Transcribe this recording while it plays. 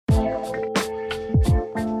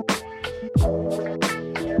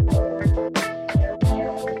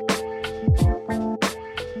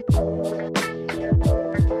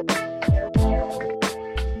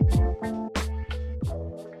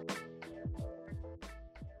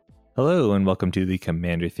Hello, and welcome to the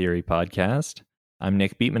Commander Theory podcast. I'm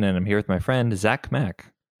Nick Beatman, and I'm here with my friend Zach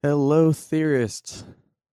Mack. Hello, theorists.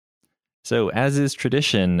 So, as is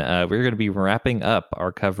tradition, we're going to be wrapping up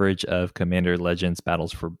our coverage of Commander Legends Battle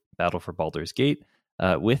for Baldur's Gate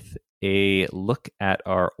with a look at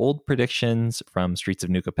our old predictions from Streets of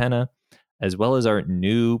New Capenna, as well as our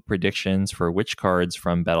new predictions for which cards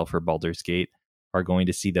from Battle for Baldur's Gate are going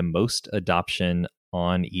to see the most adoption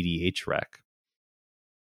on EDH Rec.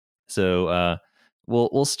 So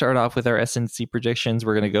we'll start off with our SNC predictions.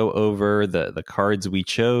 We're going to go over the cards we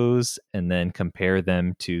chose and then compare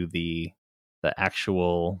them to the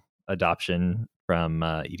actual adoption from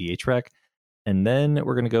EDH Rec. And then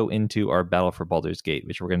we're going to go into our Battle for Baldur's Gate,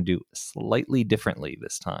 which we're going to do slightly differently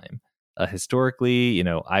this time. Historically,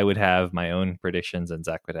 I would have my own predictions and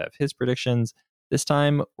Zach would have his predictions. This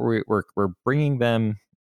time, we're bringing them,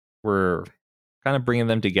 we're kind of bringing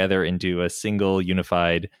them together into a single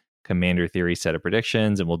unified Commander Theory set of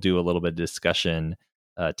predictions, and we'll do a little bit of discussion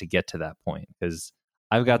to get to that point, because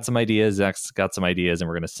I've got some ideas, Zach's got some ideas, and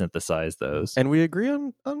we're going to synthesize those. And we agree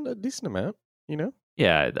on a decent amount,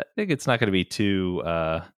 Yeah, I think it's not going to be too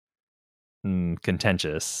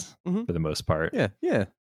contentious for the most part. Yeah.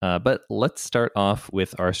 But let's start off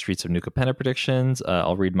with our Streets of New Capenna predictions.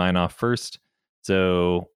 I'll read mine off first.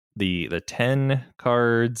 So the 10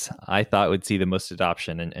 cards I thought would see the most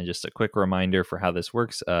adoption, and just a quick reminder for how this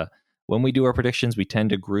works. When we do our predictions, we tend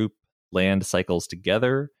to group land cycles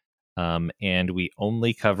together, and we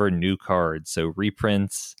only cover new cards. So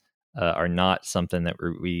reprints are not something that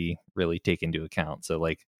we really take into account. So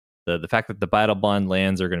like the fact that the Battle Bond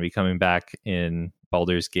lands are going to be coming back in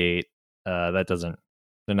Baldur's Gate, they're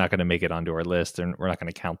not going to make it onto our list, and we're not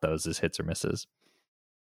going to count those as hits or misses.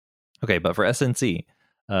 Okay, but for SNC,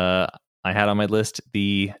 I had on my list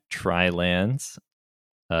the Tri-lands.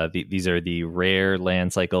 These are the rare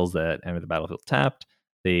land cycles that enter the battlefield tapped.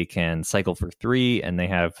 They can cycle for 3, and they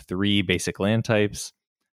have 3 basic land types.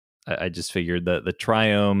 I just figured the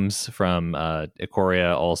Triomes from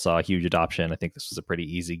Ikoria all saw a huge adoption. I think this was a pretty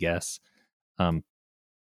easy guess. On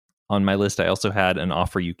my list, I also had an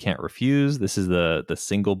Offer You Can't Refuse. This is the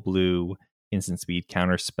single blue instant speed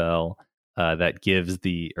counter spell that gives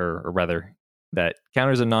or rather, that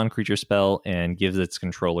counters a non-creature spell and gives its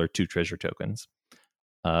controller 2 treasure tokens.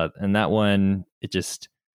 And that one,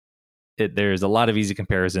 there's a lot of easy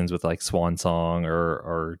comparisons with like Swan Song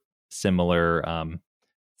or similar,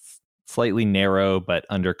 slightly narrow but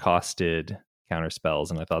undercosted counter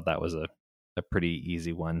spells, and I thought that was a pretty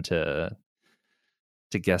easy one to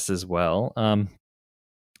guess as well.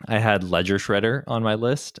 I had Ledger Shredder on my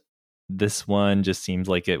list. This one just seems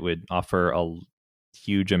like it would offer a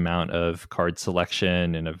huge amount of card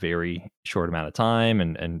selection in a very short amount of time,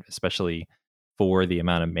 and especially for the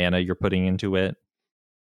amount of mana you're putting into it.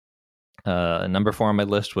 Number 4 on my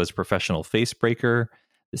list was Professional Facebreaker.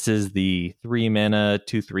 This is the 3 mana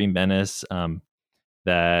 2/3 menace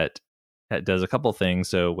that does a couple things.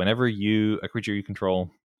 So whenever a creature you control,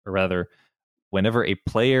 or rather, whenever a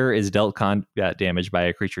player is dealt combat damage by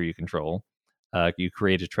a creature you control, you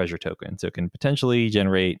create a treasure token. So it can potentially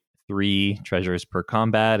generate 3 treasures per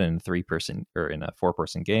combat in a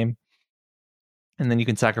 4-person game. And then you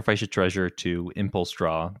can sacrifice a treasure to impulse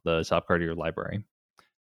draw the top card of your library.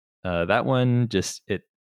 That one just it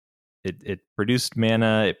produced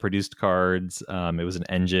mana, it produced cards. It was an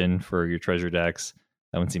engine for your treasure decks.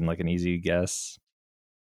 That one seemed like an easy guess.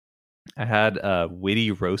 I had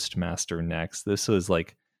Witty Roast Master next. This was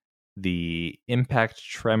like the Impact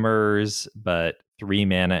Tremors, but 3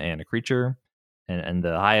 mana and a creature. And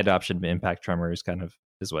the high adoption of Impact Tremors kind of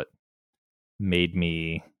is what made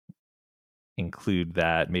me include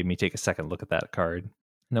that, made me take a second look at that card.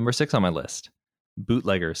 Number 6 on my list,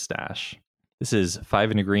 Bootlegger Stash. This is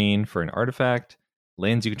 5 and a green for an artifact.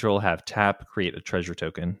 Lands you control have tap, create a treasure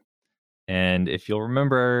token. And if you'll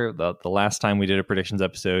remember the last time we did a predictions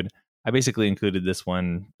episode, I basically included this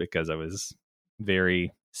one because I was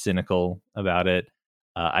very cynical about it.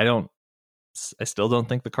 I still don't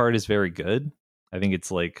think the card is very good. I think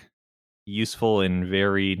it's like useful in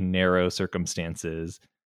very narrow circumstances,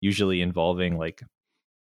 usually involving like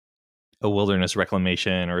a Wilderness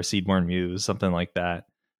Reclamation or a Seedborn Muse, something like that.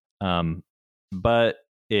 But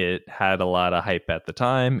it had a lot of hype at the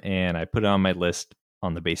time, and I put it on my list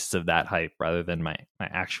on the basis of that hype rather than my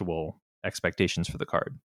actual expectations for the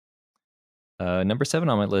card. Number 7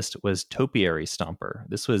 on my list was Topiary Stomper.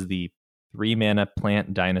 This was the 3 mana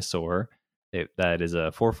plant dinosaur. That is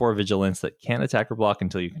a 4/4 vigilance that can't attack or block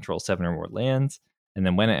until you control 7 or more lands. And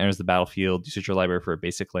then when it enters the battlefield, you search your library for a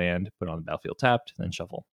basic land, put it on the battlefield tapped, then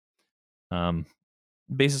shuffle.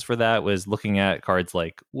 basis for that was looking at cards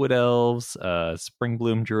like Wood Elves,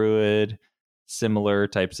 Springbloom Druid, similar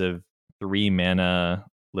types of 3 mana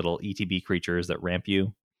little ETB creatures that ramp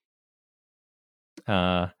you.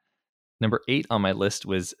 Number 8 on my list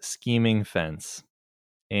was Scheming Fence.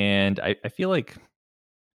 And I feel like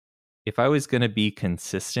if I was going to be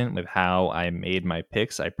consistent with how I made my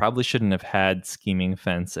picks, I probably shouldn't have had Scheming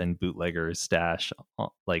Fence and Bootlegger's Stash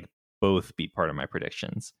like both be part of my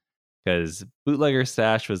predictions. Because Bootlegger's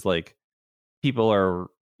Stash was like, people are,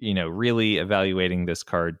 really evaluating this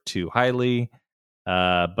card too highly,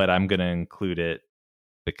 but I'm going to include it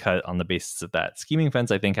because on the basis of that. Scheming Fence,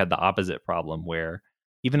 I think, had the opposite problem where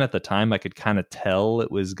even at the time I could kind of tell it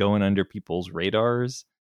was going under people's radars,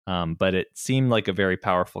 but it seemed like a very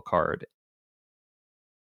powerful card.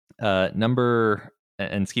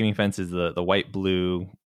 And Scheming Fence is the white-blue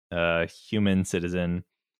human citizen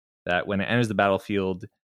that when it enters the battlefield,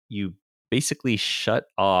 you basically shut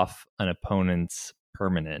off an opponent's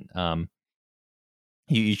permanent.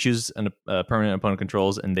 You choose a permanent opponent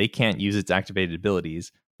controls, and they can't use its activated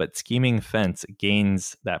abilities, but Scheming Fence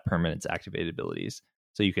gains that permanent's activated abilities.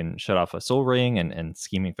 So you can shut off a Soul Ring, and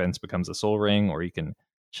Scheming Fence becomes a Soul Ring, or you can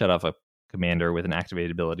shut off a commander with an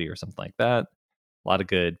activated ability or something like that. A lot of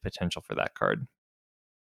good potential for that card.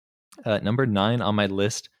 Number 9 on my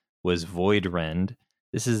list was Void Rend.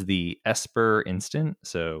 This is the Esper instant,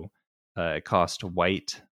 so it costs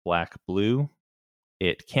white, black, blue.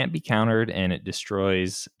 It can't be countered, and it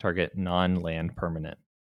destroys target non-land permanent.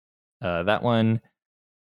 That one,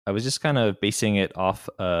 I was just kind of basing it off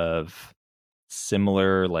of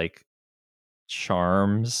similar like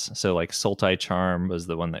charms. So like Sultai Charm was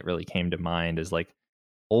the one that really came to mind as like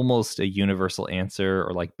almost a universal answer,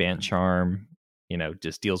 or like Bant Charm,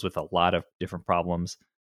 just deals with a lot of different problems.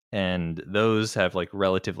 And those have like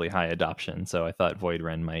relatively high adoption. So I thought Void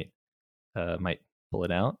Rend might pull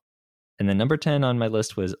it out. And then number 10 on my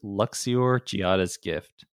list was Luxior Giada's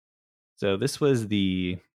Gift. So this was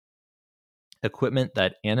the equipment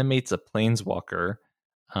that animates a planeswalker,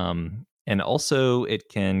 and also it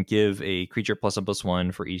can give a creature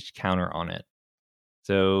 +1/+1 for each counter on it.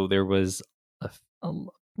 So there was a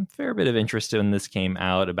fair bit of interest when this came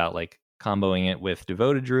out about like comboing it with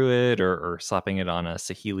Devoted Druid or slapping it on a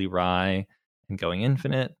Saheeli Rai and going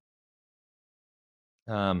infinite.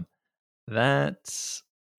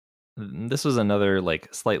 This was another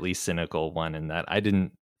like slightly cynical one in that I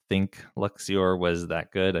didn't think Luxior was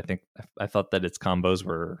that good. I thought that its combos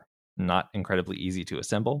were not incredibly easy to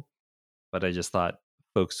assemble, but I just thought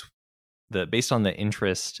based on the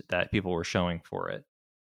interest that people were showing for it,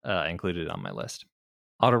 I included it on my list.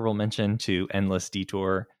 Honorable mention to Endless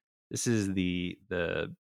Detour. This is the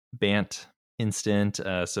Bant instant.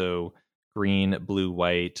 So green, blue,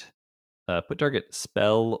 white. Put target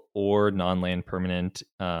spell or non-land permanent,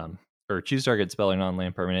 or choose target spell or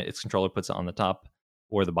non-land permanent. Its controller puts it on the top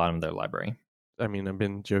or the bottom of their library. I mean, I've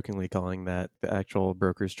been jokingly calling that the actual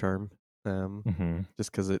Broker's Charm,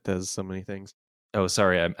 just because it does so many things. Oh,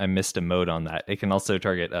 sorry, I missed a mode on that. It can also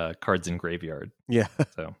target cards in graveyard. Yeah.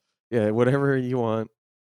 So yeah, whatever you want,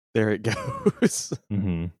 there it goes.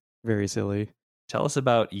 Very silly. Tell us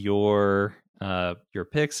about your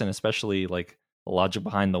picks, and especially like the logic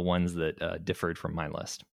behind the ones that differed from my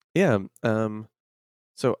list. Yeah.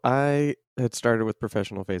 So I had started with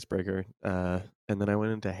Professional Facebreaker, and then I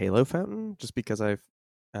went into Halo Fountain just because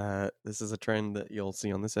this is a trend that you'll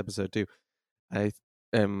see on this episode too. I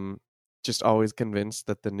am just always convinced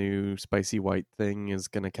that the new spicy white thing is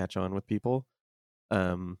going to catch on with people.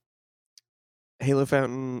 Halo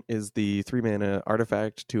Fountain is the 3-mana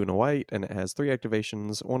artifact, 2 and a white, and it has 3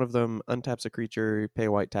 activations. One of them untaps a creature, pay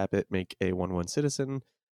a white, tap it, make a 1/1 citizen.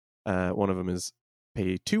 One of them is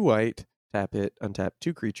pay 2 white, tap it, untap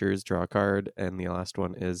 2 creatures, draw a card, and the last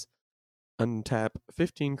one is untap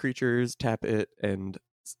 15 creatures, tap it, and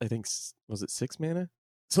I think, was it 6 mana?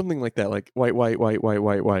 Something like that, like white, white, white, white,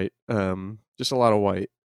 white, white. Just a lot of white,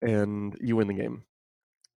 and you win the game.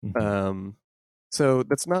 So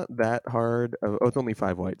that's not that hard. Oh, it's only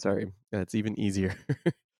 5 white, sorry. It's even easier.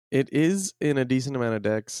 It is in a decent amount of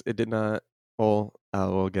decks. It did not, well,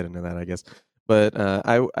 we'll get into that, I guess. But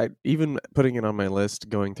I even putting it on my list,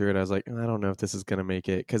 going through it, I was like, I don't know if this is going to make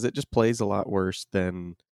it, because it just plays a lot worse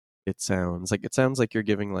than it sounds. Like, it sounds like you're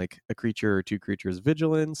giving like a creature or 2 creatures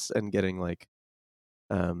vigilance and getting like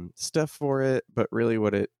stuff for it, but really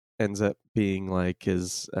what it ends up being like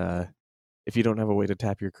is if you don't have a way to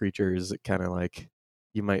tap your creatures, it kind of like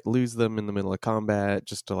you might lose them in the middle of combat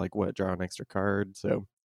just to like draw an extra card. So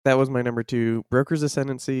that was my number 2. Broker's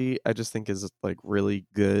Ascendancy, I just think is like really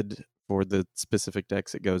good for the specific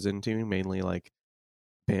decks it goes into, mainly like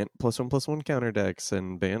Bant +1/+1 counter decks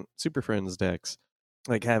and Bant Super Friends decks.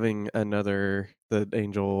 Like having the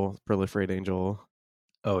Angel, Proliferate Angel.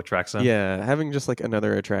 Oh, Traxa. Yeah, having just like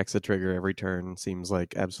another Atraxa trigger every turn seems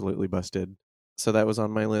like absolutely busted. So that was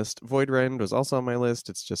on my list. Void Rend was also on my list.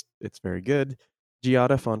 It's very good.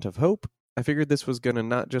 Giada, Font of Hope. I figured this was gonna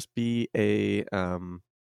not just be a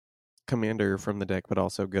commander from the deck, but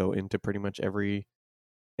also go into pretty much every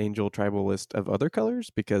Angel tribal list of other colors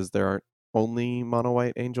because there aren't only mono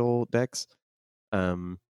white Angel decks.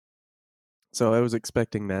 So I was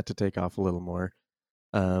expecting that to take off a little more.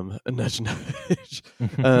 Nudge, nudge.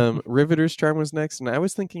 Riveter's Charm was next, and I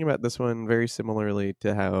was thinking about this one very similarly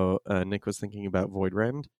to how Nick was thinking about Void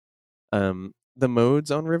Rend. The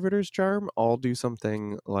modes on Riveter's Charm all do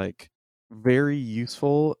something like very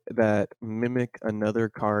useful that mimic another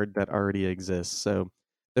card that already exists. So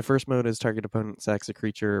the first mode is target opponent sacks a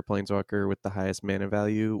creature or planeswalker with the highest mana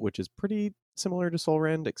value, which is pretty similar to Soul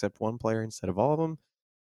Rend, except one player instead of all of them.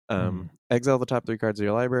 Exile the top 3 cards of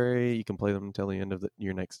your library. You can play them until the end of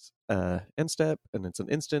your next end step, and it's an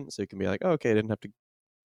instant, so you can be like, oh, okay, I didn't have to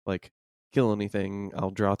like kill anything.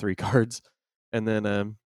 I'll draw 3 cards, and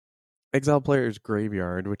then exile player's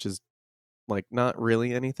graveyard, which is like not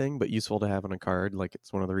really anything, but useful to have on a card. Like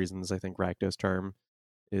it's one of the reasons I think Rakdos Charm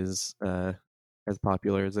is as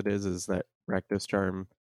popular as it is that Rakdos Charm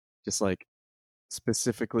just like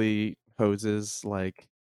specifically hoses like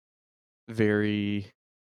very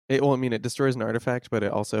well, I mean, it destroys an artifact, but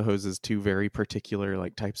it also hoses 2 very particular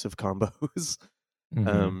like types of combos.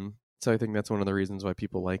 So I think that's one of the reasons why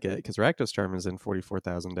people like it, because Rakdos Charm is in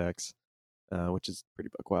 44,000 decks, which is pretty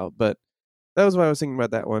buck wild. But that was why I was thinking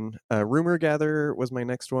about that one. Rumor Gatherer was my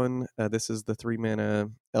next one. This is the 3 mana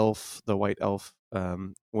elf, the white elf.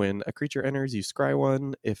 When a creature enters, you scry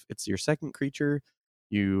one. If it's your second creature,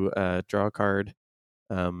 you draw a card.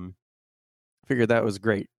 Figured that was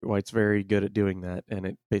great. White's very good at doing that, and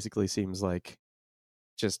it basically seems like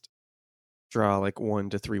just draw like 1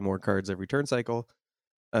 to 3 more cards every turn cycle.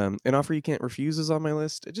 An Offer You Can't Refuse is on my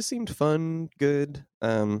list. It just seemed fun, good.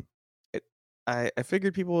 I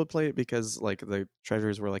figured people would play it because like the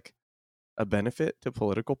treasures were like a benefit to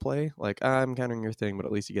political play. Like I'm countering your thing, but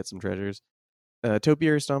at least you get some treasures.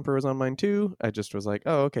 Topiary Stomper was on mine too. I just was like,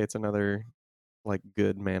 oh, okay, it's another like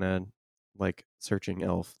good mana like searching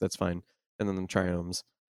elf. That's fine. And then the Triomes.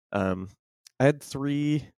 I had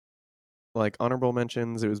 3 like honorable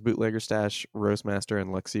mentions. It was Bootlegger Stash, Roastmaster,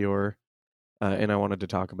 and Lexior. And I wanted to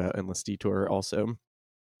talk about Endless Detour also.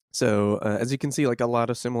 So as you can see, like a lot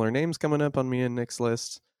of similar names coming up on me and Nick's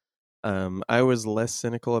list. I was less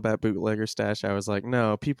cynical about Bootlegger Stash. I was like,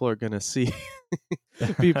 no, people are gonna see,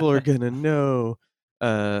 people are gonna know.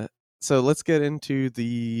 So let's get into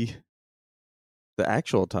the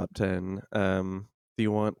actual top 10. Do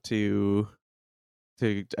you want to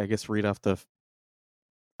I guess read off the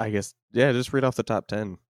just read off the top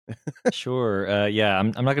 10. Sure. Yeah,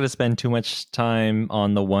 I'm not going to spend too much time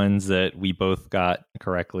on the ones that we both got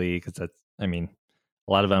correctly because a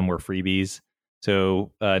lot of them were freebies.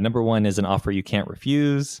 So number 1 is An Offer You Can't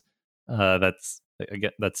Refuse. That's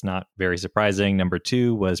not very surprising. Number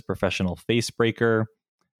 2 was Professional Facebreaker.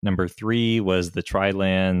 Number 3 was The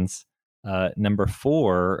Trilands. Number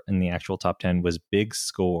 4 in the actual top 10 was Big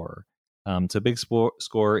Score. So Big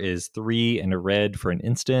Score is 3 and a red for an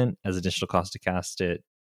instant. As additional cost to cast it,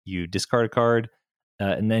 you discard a card,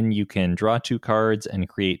 and then you can draw 2 cards and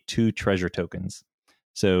create 2 treasure tokens.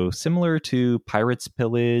 So similar to Pirate's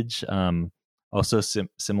Pillage, also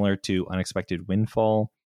similar to Unexpected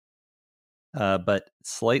Windfall, but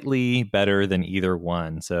slightly better than either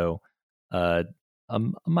one. So a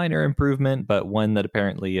minor improvement, but one that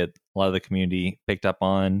apparently a lot of the community picked up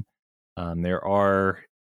on. There are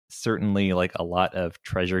certainly like a lot of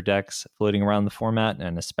treasure decks floating around the format,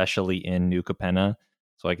 and especially in New Capenna.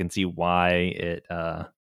 So I can see why it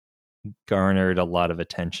garnered a lot of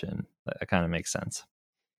attention. That kind of makes sense.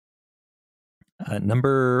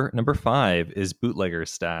 Number 5 is Bootlegger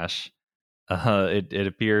Stash. It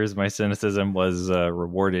appears my cynicism was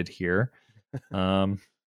rewarded here. Number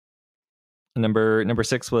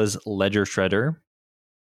 6 was Ledger Shredder.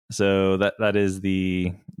 So that is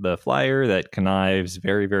the flyer that connives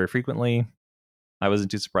very, very frequently. I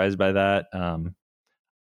wasn't too surprised by that.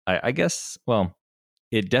 I guess, well,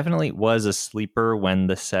 it definitely was a sleeper when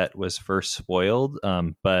the set was first spoiled,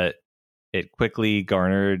 but it quickly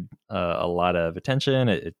garnered a lot of attention.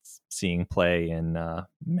 It's seeing play in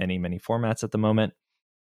many, many formats at the moment.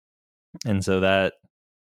 And so that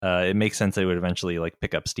it makes sense they would eventually like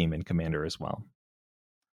pick up steam in Commander as well.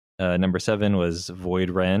 Number 7 was Void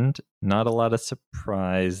Rend. Not a lot of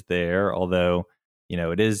surprise there, although,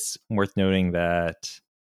 it is worth noting that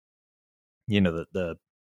the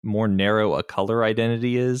more narrow a color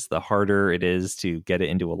identity is, the harder it is to get it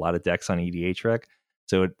into a lot of decks on EDHREC.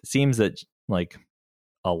 So it seems that like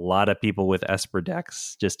a lot of people with Esper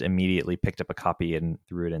decks just immediately picked up a copy and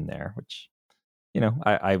threw it in there, which,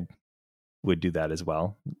 I would do that as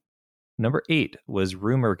well. Number 8 was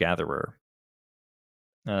Rumor Gatherer.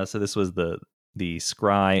 So this was the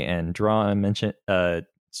scry and draw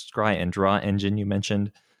engine you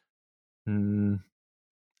mentioned.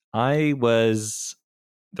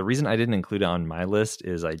 The reason I didn't include it on my list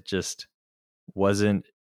is I just wasn't.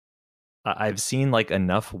 I've seen like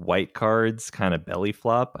enough white cards kind of belly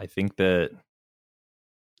flop. I think that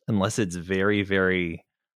unless it's very, very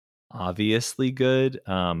obviously good,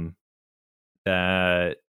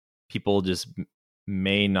 that people just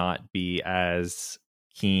may not be as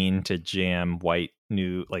keen to jam white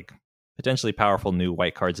new, like potentially powerful new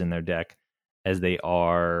white cards in their deck as they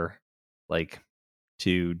are like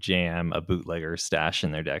to jam a bootlegger stash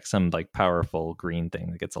in their deck, some like powerful green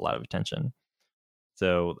thing that gets a lot of attention.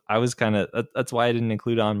 So I was that's why I didn't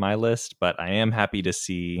include it on my list, but I am happy to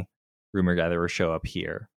see Rumor Gatherer show up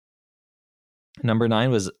here. Number 9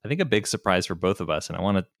 was, I think, a big surprise for both of us, and I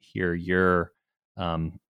want to hear your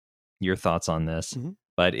thoughts on this. Mm-hmm.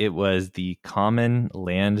 But it was the common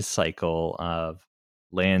land cycle of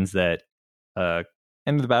lands that enter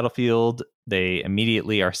the battlefield. They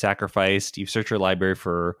immediately are sacrificed. You search your library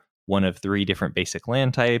for one of 3 different basic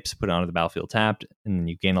land types, put it onto the battlefield tapped, and then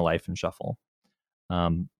you gain a life and shuffle.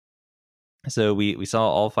 So we saw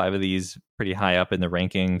all 5 of these pretty high up in the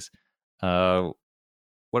rankings.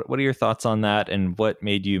 What are your thoughts on that, and what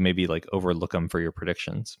made you maybe like overlook them for your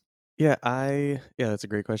predictions? Yeah, that's a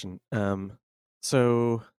great question.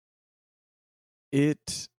 So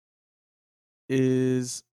it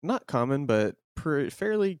is not common, but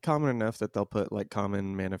fairly common enough that they'll put like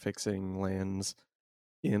common mana fixing lands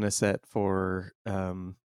in a set for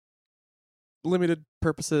limited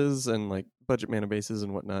purposes and like budget mana bases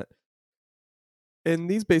and whatnot. And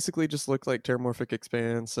these basically just look like Terramorphic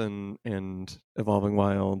Expanse and Evolving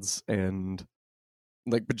Wilds and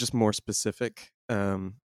like, but just more specific.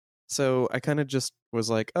 So I kind of just was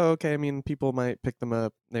like, oh, okay. I mean, people might pick them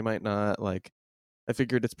up, they might not. Like, I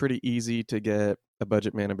figured it's pretty easy to get a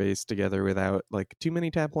budget mana base together without like too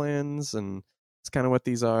many tap lands, and it's kind of what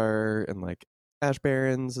these are. And like Ash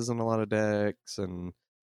Barrens is in a lot of decks, and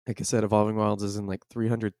like I said, Evolving Wilds is in like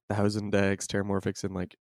 300,000 decks. Terramorphic's in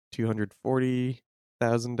like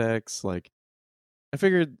 240,000 decks. Like, I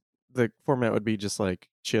figured the format would be just like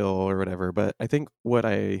chill or whatever, but I think what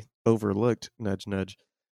I overlooked, nudge nudge,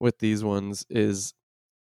 with these ones is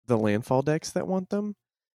the landfall decks that want them.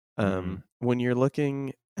 When you're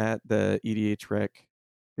looking at the EDHREC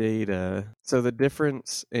data, so the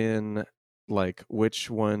difference in like which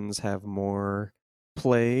ones have more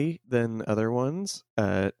play than other ones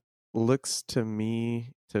looks to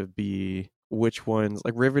me to be which ones,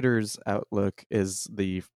 like Riveter's Outlook is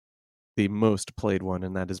the most played one,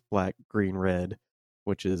 and that is black, green, red,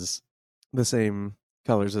 which is the same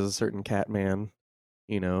colors as a certain Catman,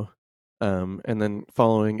 and then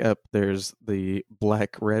following up, there's the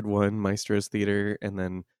black, red one, Maestro's Theater, and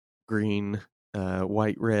then green,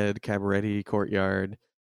 white, red, Cabaretti, Courtyard,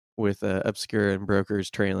 with Obscure and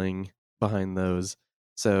Brokers trailing behind those.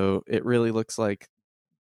 So it really looks like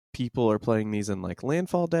people are playing these in like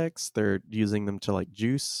landfall decks. They're using them to like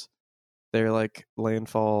juice. They're like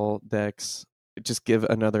landfall decks. Just give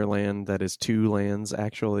another land that is 2 lands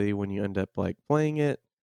actually when you end up like playing it.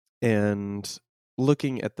 And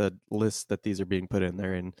looking at the list that these are being put in,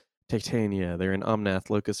 they're in Titania, they're in Omnath,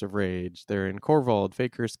 Locus of Rage, they're in Korvold,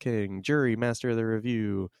 Faker's King, Jury, Master of the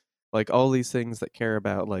Review, like all these things that care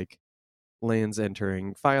about like lands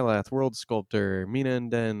entering, Phylath, World Sculptor, Mina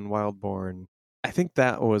and Den, Wildborn. I think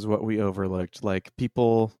that was what we overlooked. Like,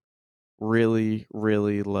 people really,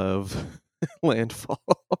 really love landfall,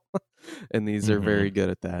 and these are very good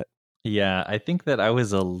at that. Yeah, I think that I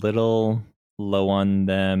was a little low on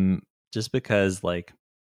them just because like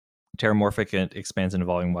Terramorphic and Expanse and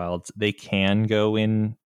Evolving Wilds, they can go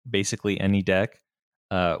in basically any deck,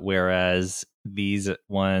 whereas these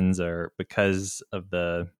ones are, because of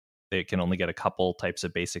they can only get a couple types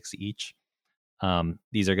of basics each.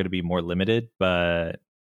 These are going to be more limited, but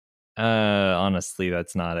honestly,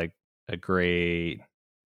 that's not a great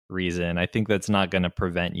reason. I think that's not going to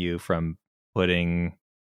prevent you from putting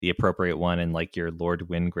the appropriate one in like your Lord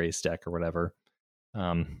Windgrace deck or whatever.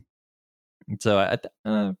 So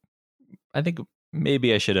I think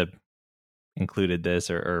maybe I should have included this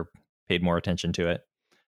or paid more attention to it.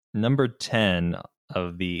 Number 10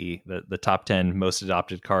 of the top 10 most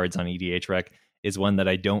adopted cards on EDHREC is one that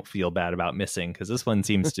I don't feel bad about missing, because this one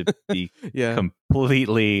seems to be Yeah.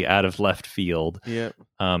 completely out of left field. Yep.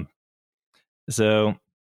 So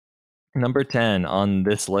number 10 on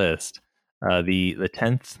this list, the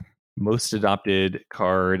 10th most adopted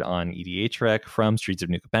card on EDHREC from Streets of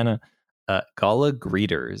New Capenna, Gala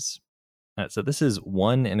Greeters. So this is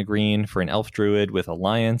 1 and a green for an elf druid with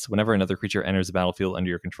Alliance. Whenever another creature enters the battlefield under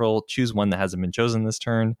your control, choose one that hasn't been chosen this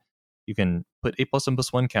turn. You can put a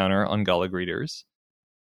 +1/+1 counter on Gala Greeters.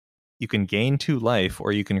 You can gain 2 life,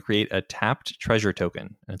 or you can create a tapped treasure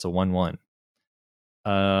token, and it's a 1/1.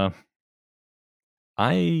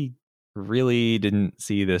 I really didn't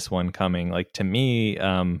see this one coming. Like, to me,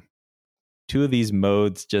 2 of these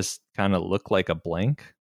modes just kind of look like a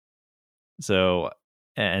blank. So,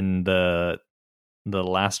 and the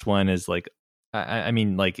last one is like, I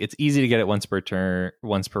mean, like, it's easy to get it once per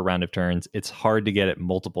round of turns. It's hard to get it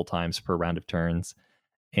multiple times per round of turns.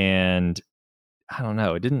 And I don't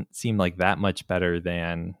know, it didn't seem like that much better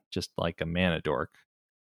than just like a mana dork.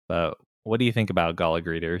 But what do you think about Gala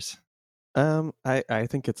Greeters? I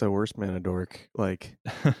think it's a worse mana dork. Like,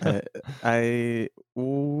 I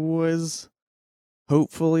was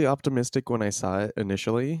hopefully optimistic when I saw it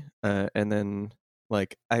initially, and then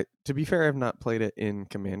like to be fair, I've not played it in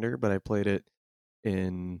Commander, but I played it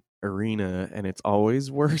in Arena, and it's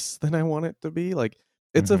always worse than I want it to be. Like,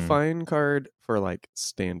 it's a fine card for like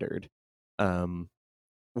Standard,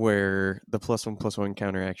 where the +1/+1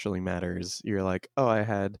 counter actually matters. You're like, oh, I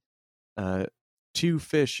had 2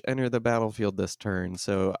 fish enter the battlefield this turn,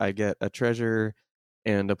 so I get a treasure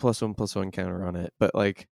and a +1/+1 counter on it. But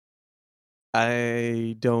like,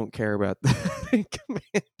 I don't care about that in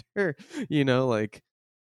Commander. Like,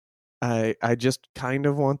 I just kind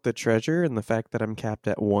of want the treasure, and the fact that I'm capped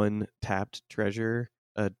at 1 tapped treasure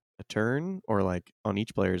a turn, or like on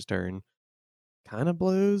each player's turn, kind of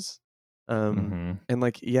blows. And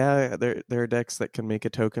like, yeah, there are decks that can make a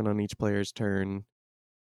token on each player's turn,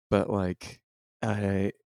 but like,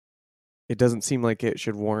 it doesn't seem like it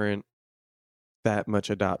should warrant that much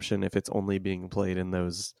adoption if it's only being played in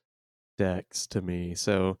those decks to me.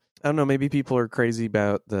 So I don't know, maybe people are crazy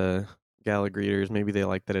about the Gala Greeters. Maybe they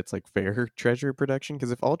like that it's like fair treasure production,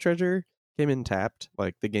 because if all treasure came in tapped,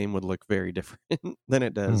 like, the game would look very different than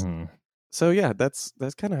it does. So yeah, that's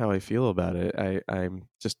kind of how I feel about it. I'm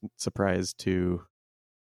just surprised to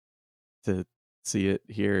see it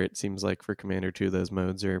here. It seems like for Commander 2, those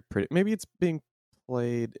modes are pretty. Maybe it's being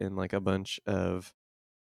played in like a bunch of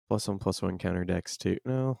 +1/+1 counter decks too.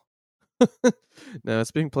 No, no,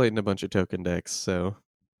 it's being played in a bunch of token decks. So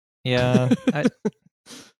yeah,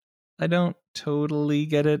 I don't totally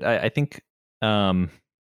get it. I think part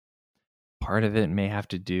of it may have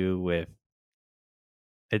to do with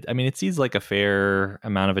it. I mean, it seems like a fair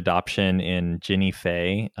amount of adoption in Ginny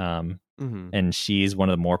Fey, and she's one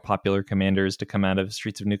of the more popular commanders to come out of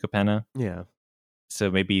Streets of New Capenna. Yeah. So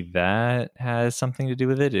maybe that has something to do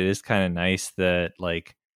with it. It is kind of nice that,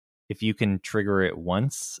 like, if you can trigger it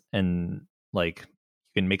once and like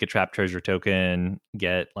you can make a trap treasure token,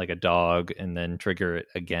 get like a dog, and then trigger it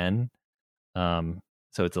again. So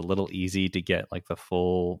it's a little easy to get like the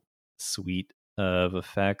full suite of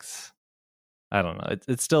effects. I don't know.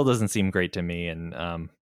 It still doesn't seem great to me, and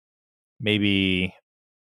maybe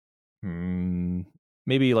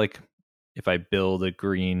like if I build a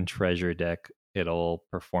green treasure deck, it'll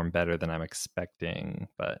perform better than I'm expecting,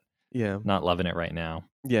 but yeah, not loving it right now.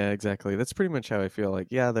 Yeah, exactly. That's pretty much how I feel. Like,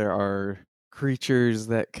 yeah, there are creatures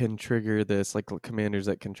that can trigger this, like commanders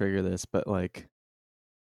that can trigger this, but like,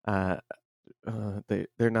 they're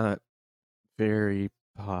not very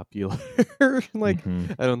popular. Like,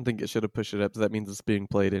 I don't think it should have pushed it up. So that means it's being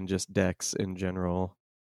played in just decks in general.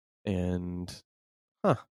 And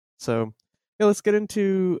so yeah, let's get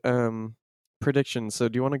into predictions. So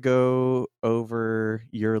do you want to go over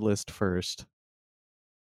your list first?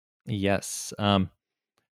 Yes.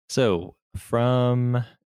 So from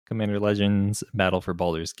Commander Legends Battle for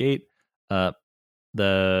Baldur's Gate, and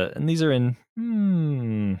these are in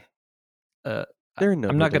they're in no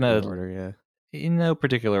I'm not gonna order, yeah. In no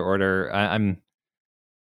particular order.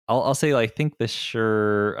 I'll say, I think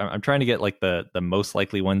I'm trying to get like the most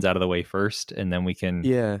likely ones out of the way first, and then we can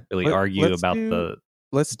really argue about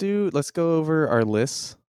let's go over our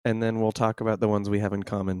lists, and then we'll talk about the ones we have in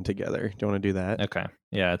common together. Do you want to do that? Okay.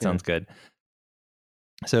 Yeah, it sounds good.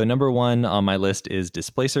 So number 1 on my list is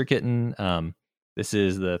Displacer Kitten. This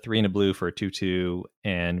is the 3 and a blue for a 2/2,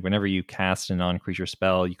 and whenever you cast a non-creature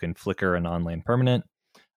spell, you can flicker a non-land permanent.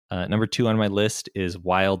 Number 2 on my list is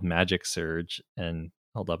Wild Magic Surge, and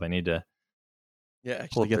hold up, I need to Yeah,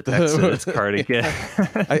 pull actually up the get text of this the card again.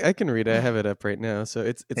 yeah. I can read it. I have it up right now. So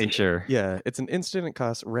it's Hey, sure. it's an instant. It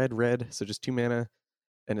costs red, so just 2 mana,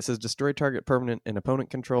 and it says destroy target permanent an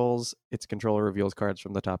opponent controls. Its controller reveals cards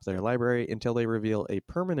from the top of their library until they reveal a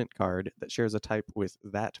permanent card that shares a type with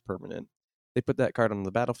that permanent. They put that card on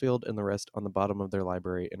the battlefield and the rest on the bottom of their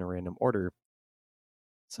library in a random order.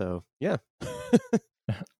 So yeah.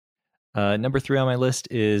 Number 3 on my list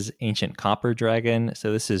is Ancient Copper Dragon.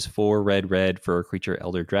 So this is 4 red for a creature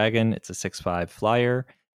Elder Dragon. It's a 6/5 flyer.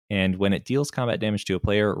 And when it deals combat damage to a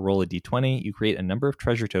player, roll a d20. You create a number of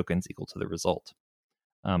treasure tokens equal to the result.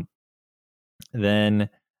 Then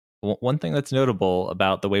one thing that's notable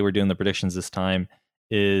about the way we're doing the predictions this time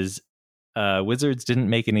is Wizards didn't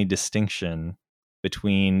make any distinction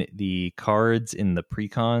between the cards in the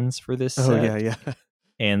precons for this set Yeah.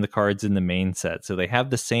 and the cards in the main set. So they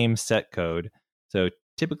have the same set code. So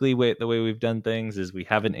typically the way we've done things is we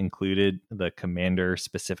haven't included the commander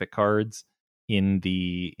specific cards in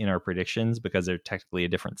our predictions because they're technically a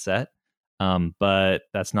different set. But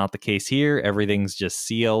that's not the case here. Everything's just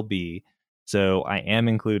CLB. So I am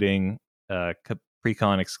including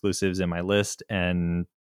precon exclusives in my list, and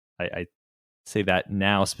I say that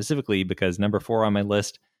now specifically because number 4 on my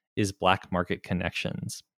list is Black Market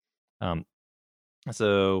Connections.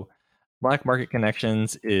 So Black Market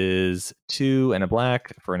Connections is 2 and a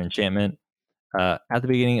black for an enchantment. At the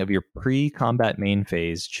beginning of your pre-combat main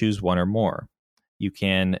phase, choose one or more. You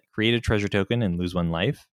can create a treasure token and lose 1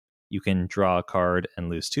 life. You can draw a card and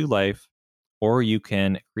lose 2 life. Or you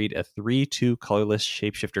can create a 3/2 colorless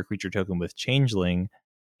shapeshifter creature token with Changeling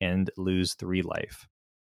and lose 3 life.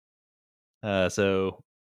 So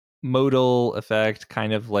modal effect,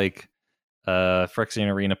 kind of like Phyrexian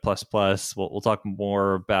Arena ++. We'll talk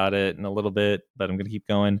more about it in a little bit, but I'm going to keep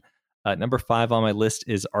going. Number 5 on my list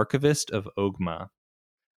is Archivist of Ogma.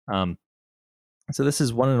 So this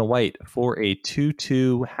is 1 and a white for a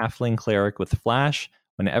 2/2 halfling cleric with flash.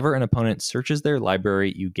 Whenever an opponent searches their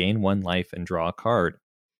library, you gain 1 life and draw a card.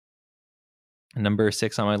 Number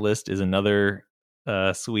 6 on my list is another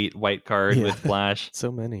sweet white card with flash.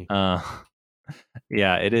 So many.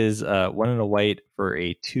 Yeah, it is 1 and a white for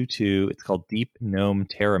a 2/2. It's called Deep Gnome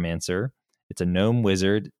Terramancer. It's a gnome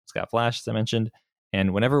wizard. It's got flash, as I mentioned.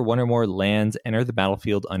 And whenever 1 or more lands enter the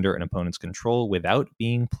battlefield under an opponent's control without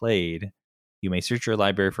being played, you may search your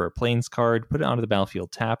library for a plains card, put it onto the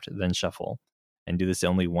battlefield tapped, then shuffle. And do this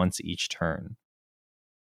only once each turn.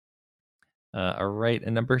 All right,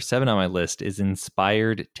 and number 7 on my list is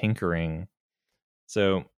Inspired Tinkering.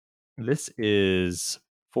 So this is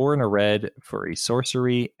 4 and a red for a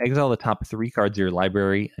sorcery. Exile the top 3 cards of your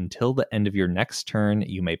library. Until the end of your next turn,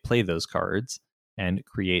 you may play those cards and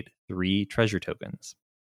create 3 treasure tokens.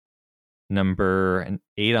 Number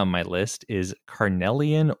 8 on my list is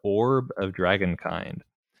Carnelian Orb of Dragonkind.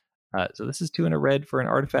 So this is 2 and a red for an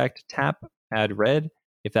artifact. Tap, add red.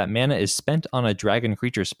 If that mana is spent on a dragon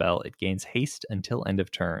creature spell, it gains haste until end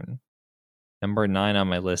of turn. Number 9 on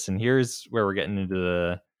my list, and here's where we're getting into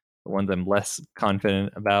the ones I'm less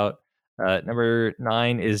confident about. Number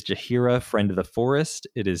 9 is Jaheira, Friend of the Forest.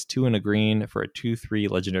 It is 2 and a green for a 2/3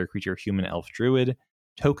 legendary creature, human elf druid.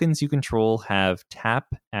 Tokens you control have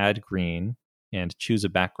tap, add green, and choose a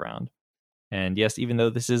background. And yes, even though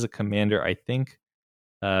this is a commander, I think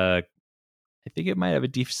it might have a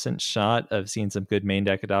decent shot of seeing some good main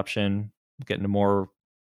deck adoption. We'll get into more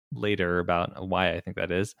later about why I think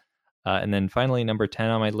that is. And then finally, number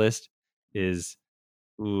 10 on my list is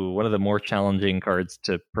one of the more challenging cards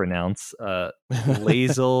to pronounce.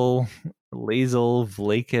 Lae'zel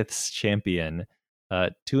Vlaakith's Champion.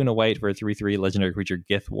 2 and a white for a 3/3 legendary creature,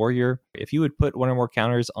 Gith Warrior. If you would put 1 or more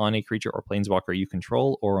counters on a creature or planeswalker you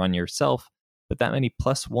control or on yourself, put that many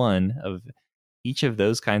 +1 of each of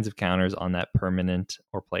those kinds of counters on that permanent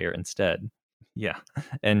or player instead. Yeah,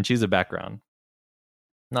 and choose a background.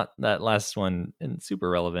 Not that last one isn't super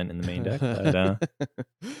relevant in the main deck,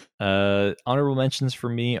 but honorable mentions for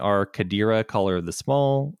me are Kadira, Caller of the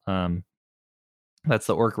Small. That's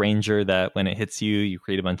the Orc Ranger that when it hits you, you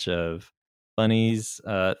create a bunch of bunnies.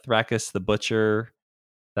 Thrakus the Butcher.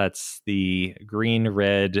 That's the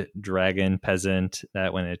green-red dragon peasant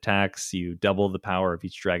that when it attacks, you double the power of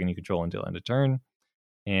each dragon you control until end of turn.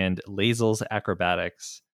 And Lae'zel's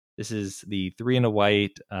Acrobatics. This is the 3 and a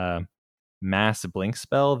white mass blink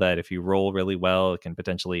spell that if you roll really well, it can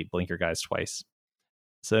potentially blink your guys twice.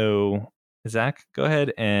 So, Zach, go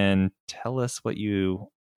ahead and tell us what you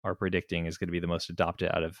are predicting is going to be the most adopted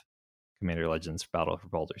out of Commander Legends Battle for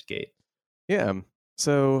Baldur's Gate. Yeah.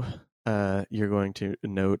 So you're going to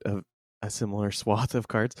note a similar swath of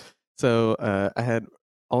cards. So I had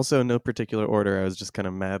also no particular order. I was just kind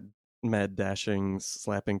of mad mad dashing,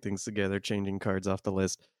 slapping things together, changing cards off the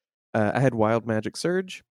list. I had Wild Magic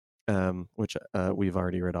Surge, which we've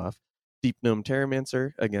already read off. Deep Gnome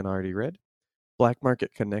Terramancer, again already read. Black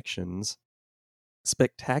Market Connections.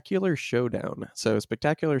 Spectacular Showdown. So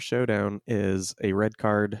Spectacular Showdown is a red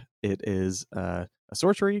card. It is a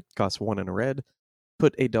sorcery, costs 1 and a red.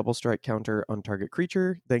 Put a double strike counter on target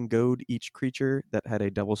creature, then goad each creature that had a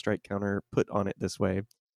double strike counter put on it this way.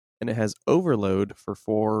 And it has Overload for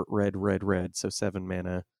 4 red, red, red, so 7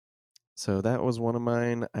 mana. So that was one of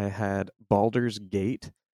mine. I had Baldur's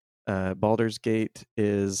Gate. Baldur's Gate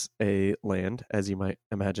is a land, as you might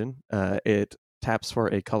imagine. It taps for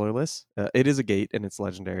a colorless. It is a gate and it's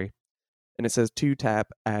legendary. And it says 2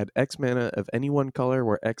 tap, add X mana of any one color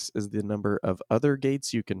where X is the number of other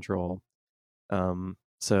gates you control.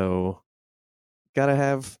 So gotta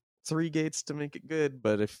have 3 gates to make it good,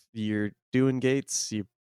 but if you're doing gates, you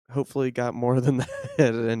hopefully got more than that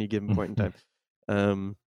at any given point in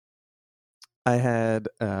time. I had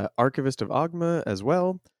Archivist of Ogma as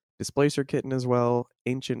well, Displacer Kitten as well,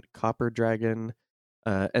 Ancient Copper Dragon,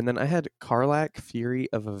 and then I had Karlach, Fury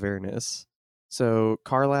of Avernus. So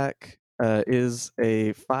Karlach is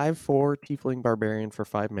a 5/4 Tiefling Barbarian for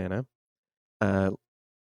 5 mana.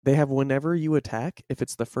 They have whenever you attack, if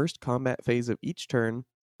it's the first combat phase of each turn,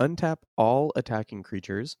 untap all attacking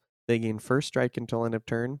creatures. They gain first strike until end of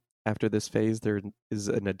turn. After this phase, there is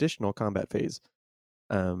an additional combat phase.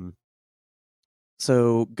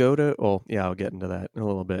 So go to, well, yeah, I'll get into that in a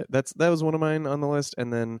little bit. That was one of mine on the list,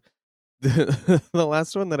 and then the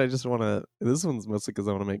last one that I just want to. This one's mostly because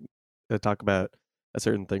I want to talk about a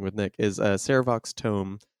certain thing with Nick is Saravox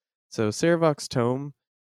Tome. So Saravox Tome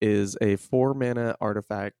is a 4 mana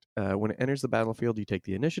artifact. When it enters the battlefield, you take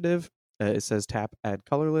the initiative. It says tap, add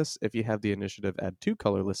colorless. If you have the initiative, add 2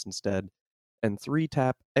 colorless instead. And 3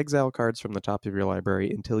 tap, exile cards from the top of your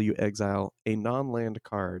library until you exile a non-land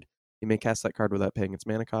card. You may cast that card without paying its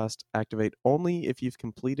mana cost. Activate only if you've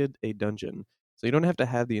completed a dungeon. So you don't have to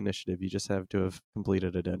have the initiative. You just have to have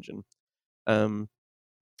completed a dungeon.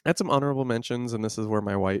 Had some honorable mentions, and this is where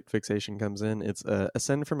my white fixation comes in. It's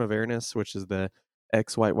Ascend from Avernus, which is the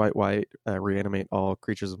X white white white reanimate all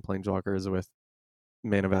creatures and planeswalkers with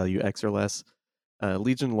mana value X or less.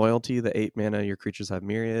 Legion Loyalty, the 8 mana your creatures have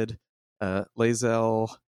myriad.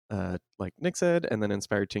 Lae'zel, like Nick said, and then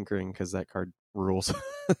Inspired Tinkering because that card rules.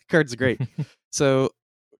 That card's great. So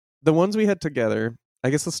the ones we had together, I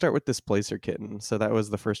guess let's start with Displacer Kitten. So that was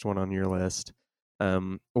the first one on your list.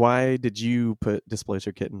 Why did you put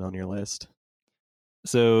Displacer Kitten on your list?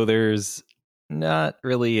 So there's not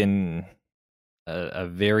really a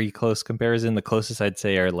very close comparison. The closest I'd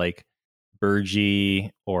say are like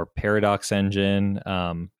Burgi or Paradox Engine.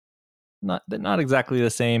 Not exactly the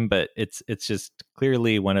same, but it's just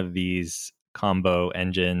clearly one of these combo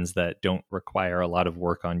engines that don't require a lot of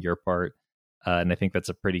work on your part, and I think that's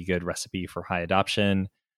a pretty good recipe for high adoption.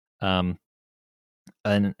 And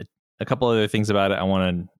a couple other things about it I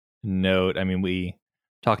want to note. I mean, we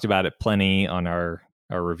talked about it plenty on our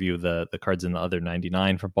review of the cards in the other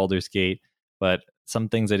 99 from Baldur's Gate, but some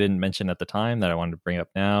things I didn't mention at the time that I wanted to bring up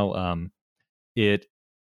now. It's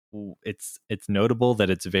notable that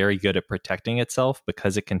it's very good at protecting itself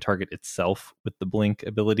because it can target itself with the blink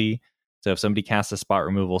ability. So if somebody casts a spot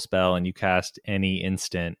removal spell and you cast any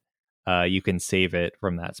instant, you can save it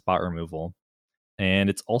from that spot removal.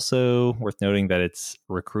 And it's also worth noting that it's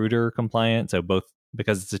recruiter compliant. So both,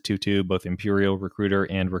 because it's a 2/2, both Imperial Recruiter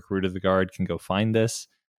and Recruit of the Guard can go find this.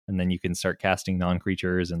 And then you can start casting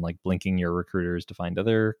non-creatures and like blinking your recruiters to find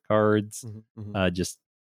other cards. Just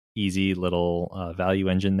easy little value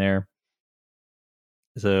engine there.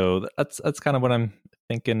 So that's kind of what I'm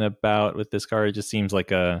thinking about with this card. It just seems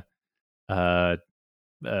like a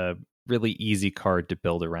really easy card to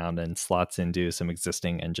build around and slots into some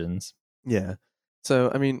existing engines. Yeah.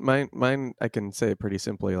 So I mean, mine I can say it pretty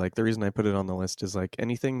simply. Like the reason I put it on the list is like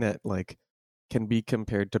anything that like can be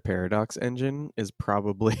compared to Paradox Engine is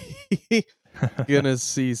probably gonna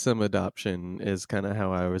see some adoption. Is kind of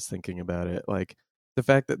how I was thinking about it. Like the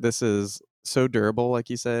fact that this is so durable,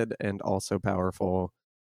 like you said, and also powerful,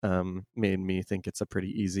 made me think it's a pretty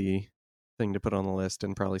easy thing to put on the list,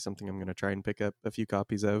 and probably something I'm gonna try and pick up a few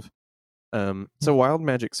copies of. So Wild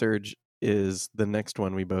Magic Surge is the next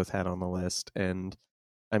one we both had on the list, and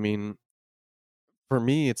I mean, for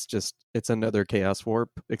me it's another Chaos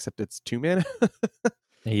Warp, except it's 2 mana.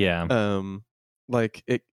 Yeah. Like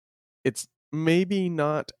it's maybe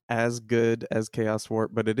not as good as Chaos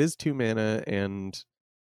Warp, but it is 2 mana and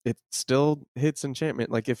it still hits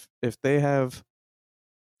enchantment. Like if they have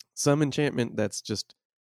some enchantment that's just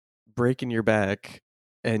breaking your back,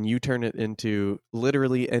 and you turn it into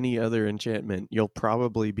literally any other enchantment, you'll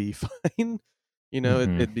probably be fine. Hmm.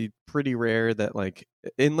 It'd be pretty rare that, like,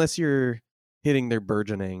 unless you're hitting their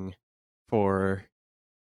burgeoning for,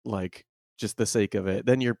 like, just the sake of it,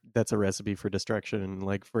 then that's a recipe for destruction,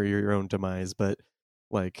 like for your own demise. But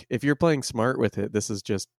like, if you're playing smart with it, this is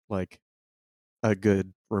just like a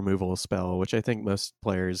good removal spell, which I think most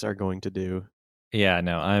players are going to do. Yeah,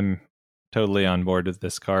 no, I'm totally on board with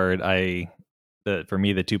this card. For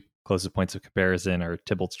me, the two closest points of comparison are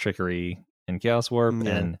Tybalt's Trickery and Chaos Warp,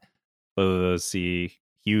 Yeah. and both of those see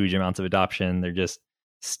huge amounts of adoption. There just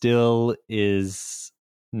still is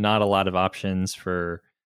not a lot of options for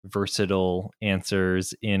versatile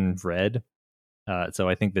answers in red. So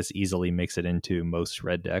I think this easily makes it into most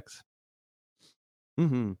red decks.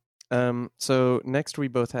 Hmm. So next we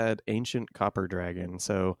both had Ancient Copper Dragon.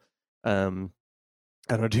 So, I don't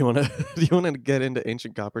know. Do you want to do you want to get into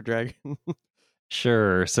Ancient Copper Dragon?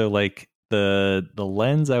 Sure. So like the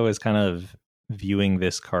lens I was kind of viewing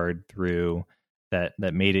this card through that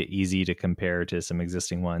made it easy to compare to some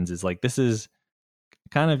existing ones is like this is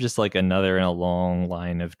kind of just like another in a long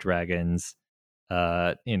line of dragons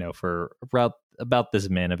for about this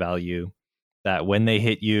mana value that when they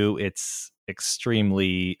hit you it's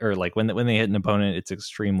extremely or like when they hit an opponent it's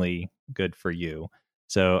extremely good for you.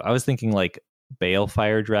 So I was thinking like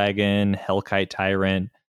Balefire Dragon, Hellkite Tyrant,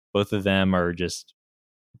 both of them are just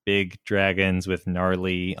big dragons with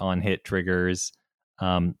gnarly on hit triggers.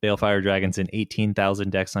 Balefire Dragon's in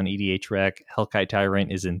 18,000 decks on EDHREC. Hellkite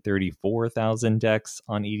Tyrant is in 34,000 decks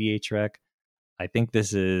on EDHREC. I think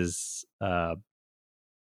this is. I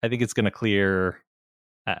think it's going to clear.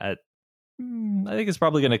 At, I think it's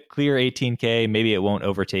probably going to clear 18K. Maybe it won't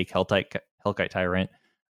overtake Hellkite Tyrant,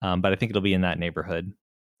 but I think it'll be in that neighborhood.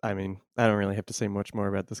 I mean, I don't really have to say much more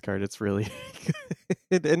about this card. It's really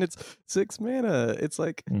good. And it's 6 mana. It's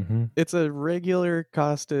like it's a regular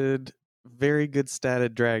costed, very good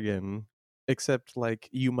statted dragon, except like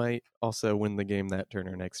you might also win the game that turn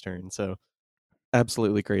or next turn. So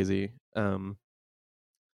absolutely crazy.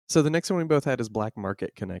 So the next one we both had is Black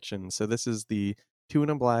Market Connection. So this is the 2 and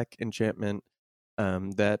a black enchantment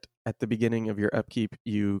that at the beginning of your upkeep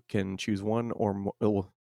you can choose one or more.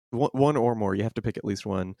 One or more. You have to pick at least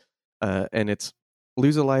one, and it's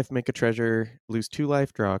lose a life, make a treasure, lose 2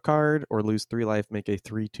 life, draw a card, or lose 3 life, make a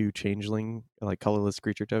 3/2 changeling, like colorless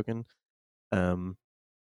creature token.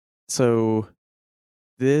 So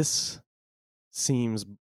this seems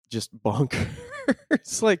just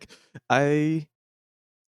bonkers. Like,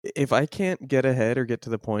 if I can't get ahead or get to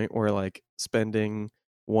the point where like spending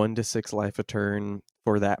 1 to 6 life a turn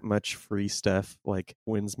for that much free stuff like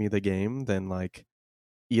wins me the game, then like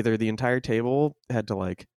either the entire table had to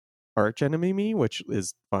like arch enemy me, which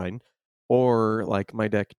is fine, or like my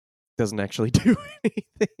deck doesn't actually do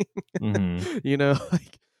anything.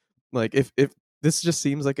 Like if this just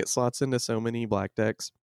seems like it slots into so many black decks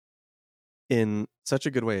in such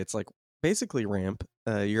a good way. It's like basically ramp.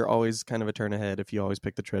 You're always kind of a turn ahead if you always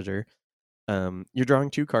pick the treasure. You're drawing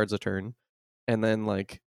 2 cards a turn, and then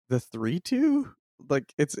like the 3/2,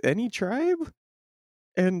 like it's any tribe,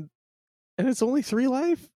 and it's only 3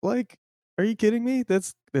 life. Like, are you kidding me?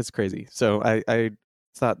 That's crazy. So I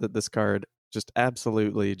thought that this card just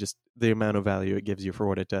absolutely just the amount of value it gives you for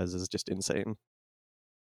what it does is just insane.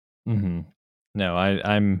 No,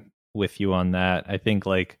 I'm with you on that. I think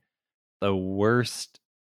like the worst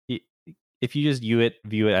if you just view it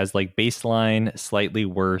as like baseline slightly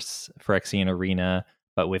worse Phyrexian Arena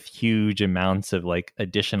but with huge amounts of like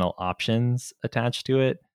additional options attached to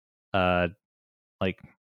it, like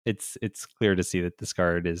it's clear to see that this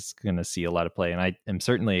card is going to see a lot of play, and I am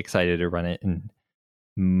certainly excited to run it in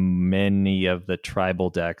many of the tribal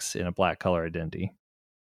decks in a black color identity.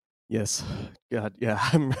 Yes. God, yeah.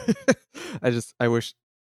 I wish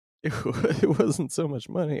it wasn't so much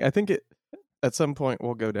money. I think it at some point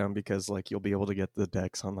will go down because like you'll be able to get the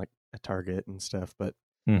decks on like a Target and stuff, but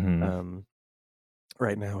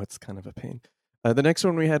right now it's kind of a pain. The next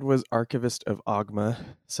one we had was Archivist of Ogma.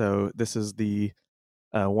 So this is the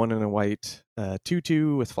 1 and a white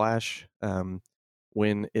 2/2 with flash.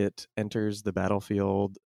 When it enters the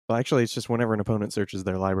battlefield, well, actually, it's just whenever an opponent searches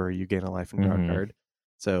their library, you gain a life and draw a card.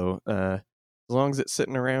 So as long as it's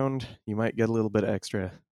sitting around, you might get a little bit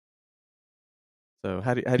extra. So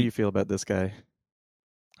how do you feel about this guy?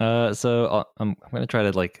 So I'm going to try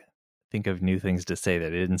to like think of new things to say that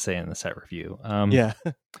I didn't say in the set review. Yeah.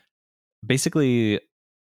 Basically,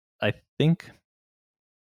 I think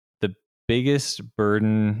the biggest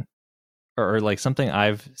burden or like something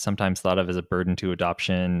I've sometimes thought of as a burden to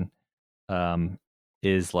adoption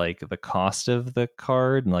is like the cost of the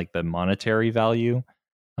card and like the monetary value.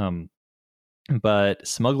 Um, but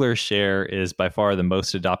Smuggler's Share is by far the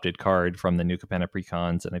most adopted card from the New Capenna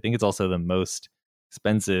precons, and I think it's also the most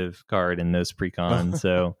expensive card in those precons.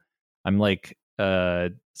 So I'm like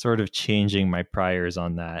sort of changing my priors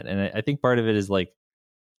on that, and I think part of it is like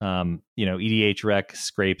EDH Rec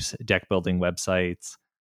scrapes deck building websites.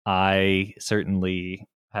 I certainly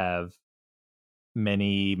have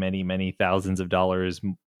many thousands of dollars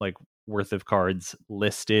like worth of cards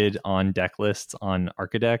listed on deck lists on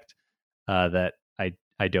Archidekt that I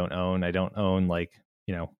don't own. I don't own like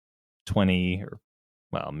 20 or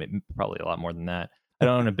well probably a lot more than that. I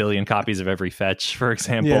don't own a billion copies of every fetch, for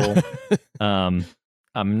example. Yeah.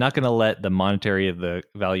 I'm not going to let the monetary of the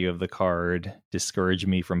value of the card discourage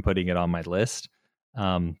me from putting it on my list.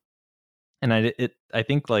 And I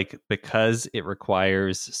think like because it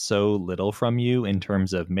requires so little from you in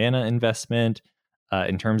terms of mana investment,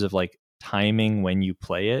 in terms of like timing when you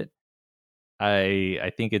play it,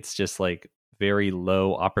 I think it's just like very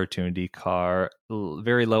low opportunity cost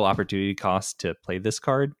to play this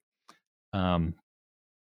card.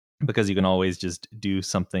 Because you can always just do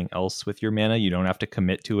something else with your mana. You don't have to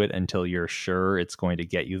commit to it until you're sure it's going to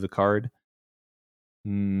get you the card.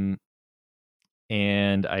 And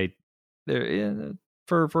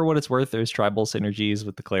for what it's worth, there's tribal synergies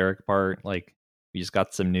with the cleric part. Like we just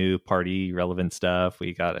got some new party relevant stuff.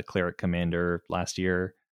 We got a cleric commander last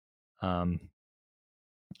year. Or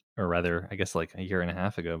rather, I guess like a year and a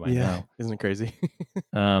half ago by now. Isn't it crazy?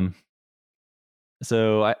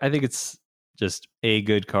 So I think it's just a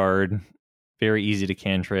good card, very easy to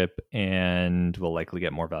cantrip, and will likely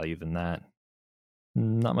get more value than that.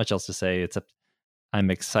 Not much else to say, except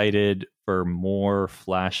I'm excited for more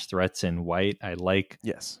flash threats in white. I like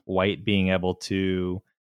white being able to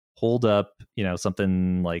hold up,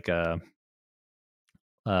 something like a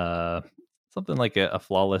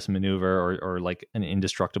flawless maneuver or like an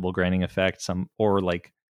indestructible granting effect, or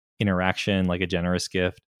like interaction like a generous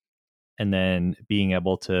gift, and then being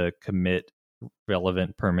able to commit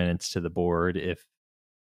relevant permanents to the board if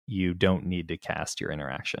you don't need to cast your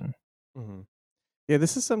interaction. Mm-hmm. Yeah,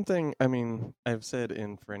 this is something, I mean, I've said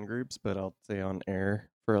in friend groups, but I'll say on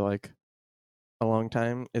air for like a long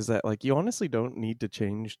time, is that like you honestly don't need to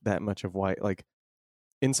change that much of white. Like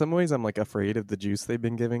in some ways I'm like afraid of the juice they've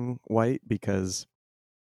been giving white, because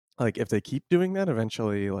like if they keep doing that,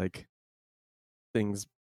 eventually like things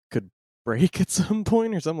could break at some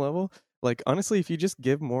point or some level. Like honestly, if you just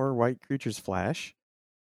give more white creatures flash,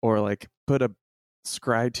 or like put a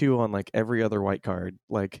scry 2 on like every other white card,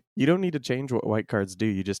 like you don't need to change what white cards do.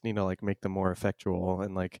 You just need to like make them more effectual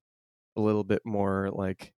and like a little bit more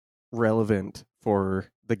like relevant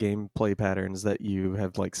for the gameplay patterns that you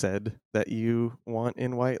have like said that you want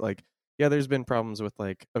in white. Like yeah, there's been problems with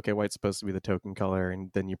like, okay, white's supposed to be the token color,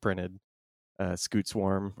 and then you printed Scoot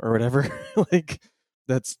Swarm or whatever. Like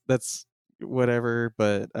that's whatever,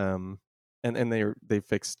 but and they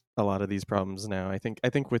fixed a lot of these problems now. I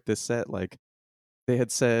think with this set, like they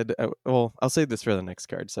had said, well, I'll save this for the next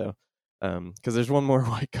card. So because there's one more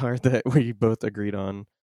white card that we both agreed on,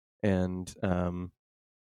 and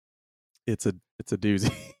it's a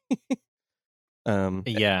doozy.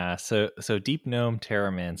 Yeah, so Deep Gnome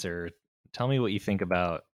Terramancer, tell me what you think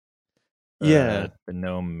about the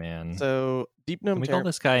Gnome Man. So Deep Gnome, can we call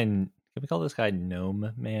this guy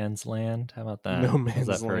Gnome Man's Land? How about that? Gnome Man's How's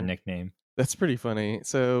that Land for a nickname? That's pretty funny.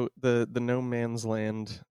 So the Gnome Man's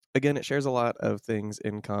Land, again, it shares a lot of things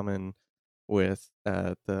in common with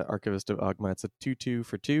the Archivist of Ogma. It's a 2/2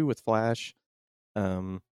 for 2 with flash.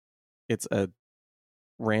 It's a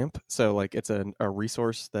ramp, so like it's a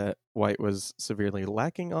resource that white was severely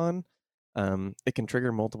lacking on. It can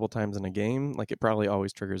trigger multiple times in a game. Like it probably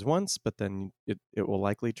always triggers once, but then it will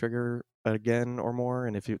likely trigger again or more.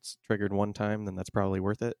 And if it's triggered one time, then that's probably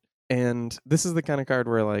worth it. And this is the kind of card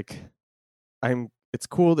where like it's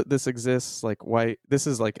cool that this exists. Like white, this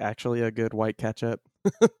is like actually a good white catch up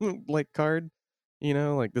like card.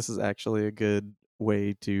 Like this is actually a good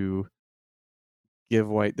way to give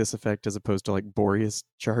white this effect as opposed to like Boreas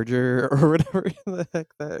Charger or whatever the heck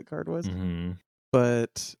that card was. Mm-hmm.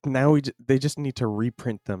 But now they just need to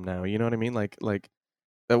reprint them now. You know what I mean? Like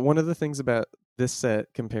one of the things about this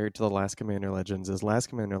set compared to the last Commander Legends is last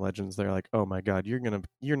Commander Legends, they're like, oh my god, you're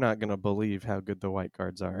not gonna believe how good the white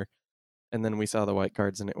cards are. And then we saw the white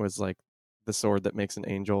cards and it was like the sword that makes an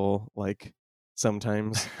angel, like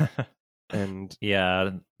sometimes. And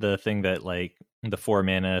yeah, the thing that like the 4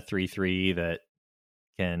 mana 3/3 that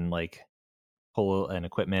can like pull an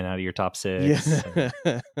equipment out of your top 6. Yeah.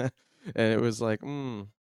 And it was like,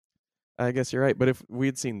 I guess you're right. But if we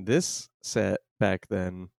had seen this set back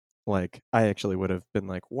then, like I actually would have been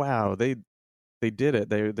like, wow, they they did it.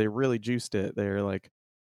 They really juiced it. They're like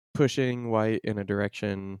pushing white in a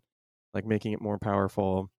direction, like making it more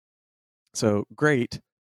powerful. So great.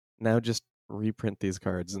 Now just reprint these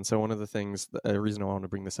cards. And so one of the things, the reason I want to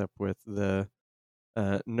bring this up with the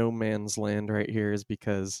No Man's Land right here is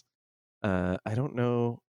because I don't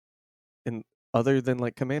know, in other than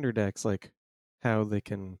like commander decks, like how they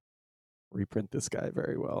can reprint this guy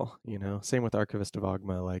very well. You know, same with Archivist of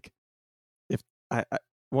Ogma. Like if I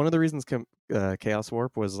one of the reasons Chaos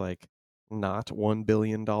Warp was like not $1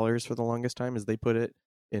 billion for the longest time is they put it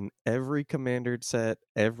in every commander set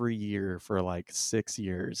every year for like 6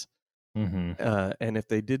 years. Mm-hmm. And if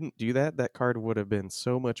they didn't do that, that card would have been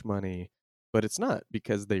so much money, but it's not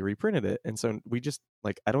because they reprinted it. And so we just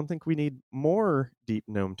like, I don't think we need more Deep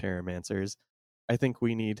Gnome Terramancers. I think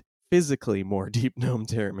we need physically more Deep Gnome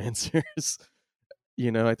Terramancers.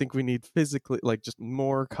 You know, I think we need physically like just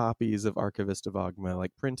more copies of Archivist of Ogma,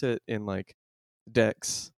 like print it in like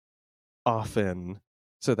decks often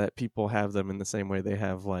so that people have them in the same way they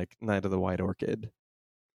have like Knight of the White Orchid.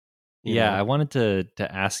 Yeah, Know? I wanted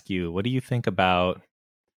to ask you, what do you think about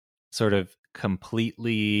sort of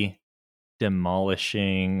completely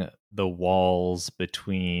demolishing the walls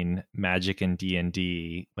between Magic and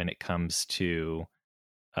D&D when it comes to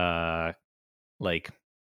like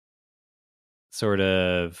sort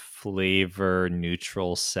of flavor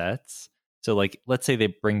neutral sets? So like let's say they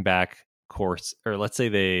bring back course, or let's say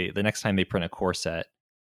the next time they print a core set,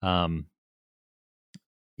 um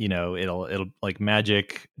it'll like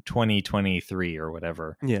Magic 2023 or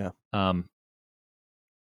whatever. Yeah. um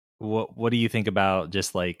what do you think about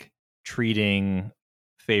just like treating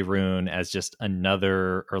Faerun as just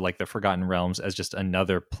another, or like the Forgotten Realms as just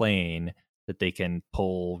another plane that they can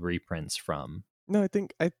pull reprints from? No, I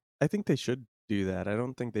think they should do that. I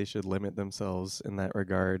don't think they should limit themselves in that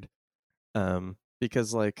regard.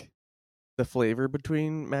 Because like the flavor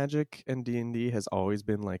between Magic and D&D has always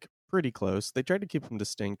been like pretty close. They tried to keep them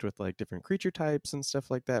distinct with like different creature types and stuff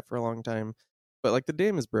like that for a long time. But like the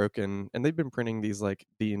dam is broken and they've been printing these like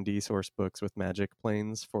D&D source books with Magic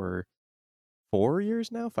planes for 4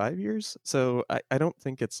 years now, 5 years. So I don't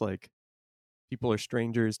think it's like people are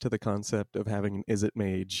strangers to the concept of having an Izzet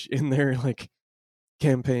mage in their like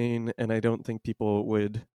campaign, and I don't think people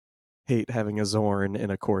would hate having a Zorn in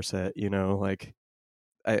a core set, you know, like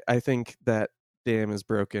I think that dam is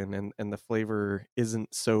broken and the flavor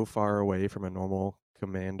isn't so far away from a normal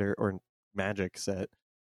commander or Magic set.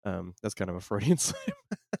 That's kind of a Freudian slip.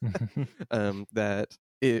 That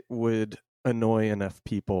it would annoy enough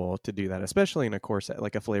people to do that, especially in a core set,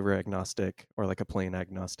 like a flavor agnostic or like a plane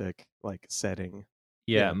agnostic like setting.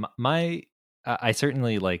 Yeah, Yeah. I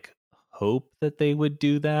certainly like hope that they would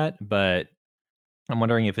do that, but I'm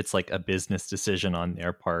wondering if it's like a business decision on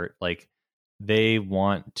their part. Like they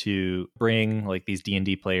want to bring like these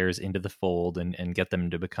D&D players into the fold and get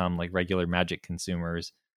them to become like regular Magic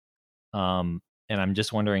consumers. And I'm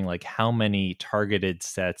just wondering like how many targeted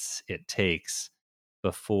sets it takes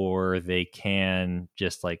before they can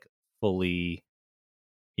just like fully,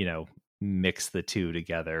 you know, mix the two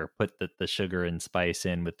together, put the sugar and spice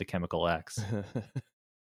in with the chemical X.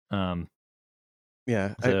 Um,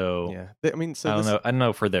 Yeah, so yeah. I mean, so I don't this know. I don't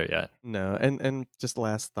know if we're there yet. no, and just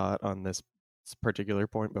last thought on this particular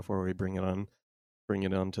point before we bring it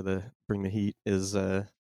on to the bring the heat is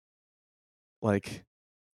like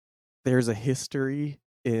there's a history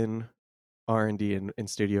in R&D in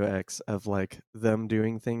Studio X of like them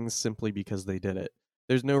doing things simply because they did it.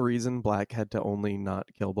 There's no reason Black had to only not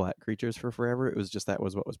kill black creatures for forever. It was just that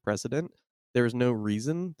was what was precedent. There was no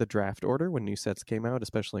reason the draft order when new sets came out,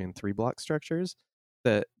 especially in 3 block structures,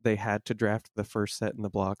 that they had to draft the first set in the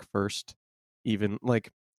block first. Even like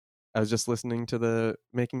I was just listening to the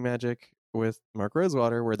Making Magic with Mark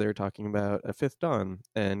Rosewater where they were talking about a Fifth Dawn,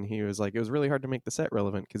 and he was like, it was really hard to make the set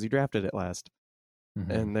relevant because he drafted it last.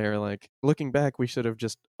 Mm-hmm. And they're like, looking back, we should have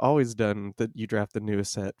just always done that. You draft the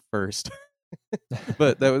newest set first,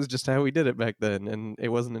 but that was just how we did it back then. And it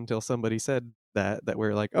wasn't until somebody said that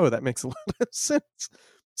we're like, oh, that makes a lot of sense.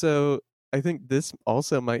 So I think this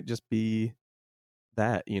also might just be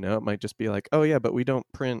that, you know, it might just be like, oh yeah, but we don't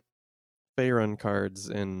print Faerun cards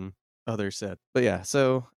in other sets. But yeah,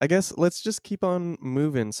 so I guess let's just keep on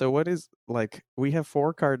moving. So what is like we have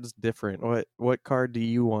 4 cards different. What card do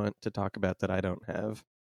you want to talk about that I don't have?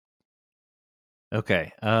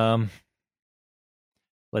 Okay.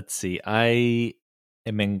 Let's see.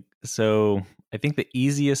 So I think the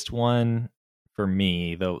easiest one for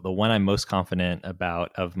me, the one I'm most confident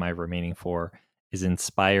about of my remaining 4, is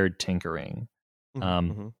Inspired Tinkering.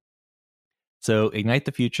 Um, Mm-hmm. so Ignite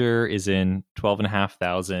the Future is in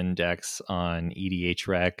 12,500 decks on EDH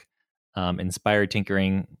Rec. Inspired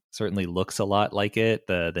Tinkering certainly looks a lot like it.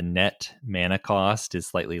 The net mana cost is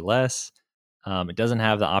slightly less. It doesn't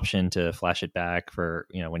have the option to flash it back for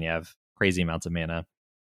when you have crazy amounts of mana.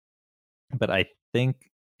 But I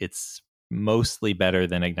think it's mostly better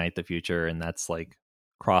than Ignite the Future, and that's like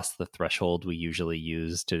cross the threshold we usually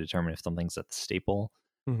use to determine if something's a staple.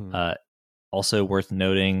 Mm-hmm. Also worth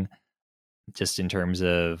noting, just in terms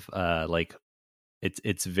of like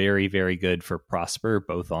it's very, very good for Prosper,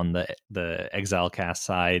 both on the Exile cast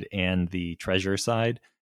side and the Treasure side.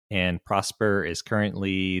 And Prosper is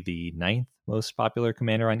currently the 9th most popular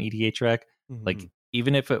commander on EDHREC. Mm-hmm. Like,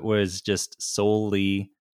 even if it was just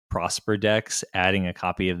solely Prosper decks adding a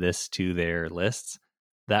copy of this to their lists,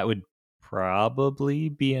 that would probably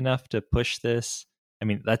be enough to push this. I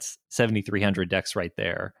mean, that's 7,300 decks right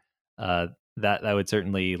there. That would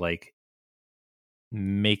certainly like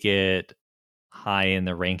make it high in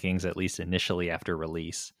the rankings, at least initially after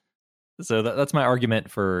release. So that's my argument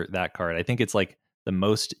for that card. I think it's like the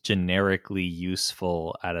most generically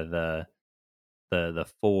useful out of the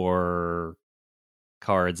 4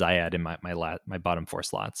 cards I had in my bottom 4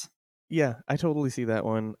 slots. Yeah, I totally see that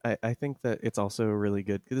one. I think that it's also really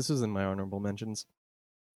good. This was in my honorable mentions.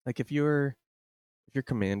 Like if your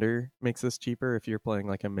commander makes this cheaper, if you're playing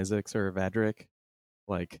like a Mizzix or a Vadrik,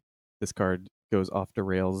 like this card goes off the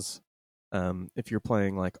rails. If you're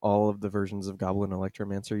playing like all of the versions of Goblin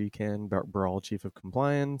Electromancer, you can Brawl Chief of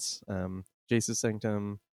Compliance, Jace's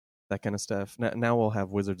Sanctum, that kind of stuff. Now we'll have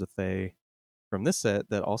Wizards of Thay from this set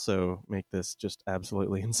that also make this just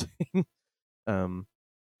absolutely insane.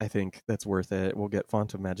 I think that's worth it. We'll get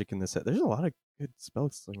Font of Magic in this set. There's a lot of good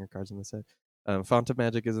Spellslinger cards in this set. Font of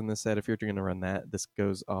Magic is in this set. If you're going to run that, this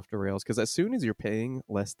goes off the rails because as soon as you're paying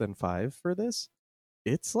less than 5 for this,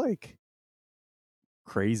 it's like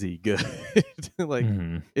crazy good. Like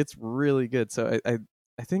it's really good. So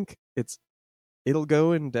I think it'll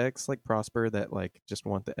go in decks like Prosper that like just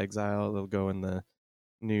want the exile. It'll go in the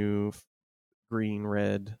new green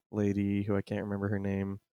red lady who I can't remember her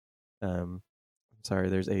name. I'm sorry,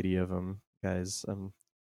 there's 80 of them, guys.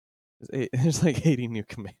 There's like 80 new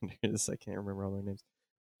commanders. I can't remember all their names.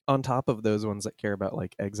 On top of those ones that care about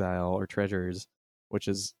like exile or treasures, which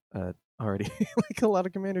is already like a lot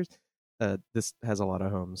of commanders. This has a lot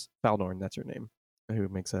of homes. Faldorn, that's her name, who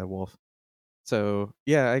makes a wolf. So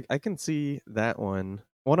yeah, I can see that one.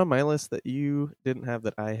 One on my list that you didn't have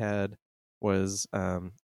that I had was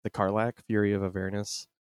the Karlach, Fury of Avernus.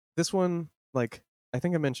 This one, like I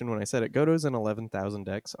think I mentioned when I said it, Godo's in 11,000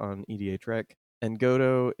 decks on EDHREC, and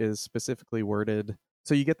Godo is specifically worded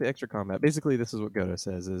so you get the extra combat. Basically, this is what Godo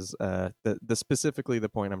says: is the specifically the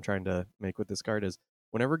point I'm trying to make with this card is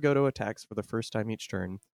whenever Godo attacks for the first time each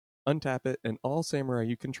turn, untap it, and all samurai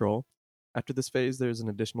you control. After this phase, there's an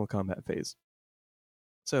additional combat phase.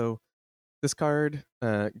 So this card,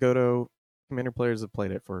 Godo, commander players have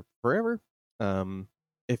played it for forever.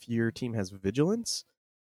 If your team has vigilance,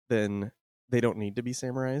 then they don't need to be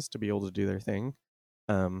samurais to be able to do their thing.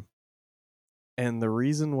 And the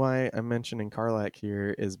reason why I'm mentioning Karlach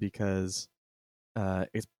here is because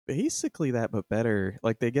it's basically that, but better.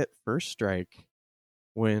 Like they get first strike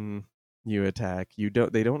when you attack.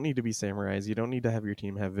 They don't need to be samurais. You don't need to have your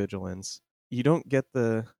team have vigilance. You don't get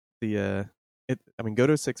Godo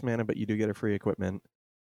 6 mana, but you do get a free equipment.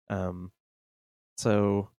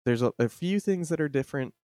 So there's a few things that are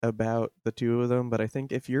different about the two of them, but I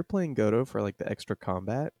think if you're playing Godo for like the extra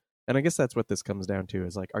combat, and I guess that's what this comes down to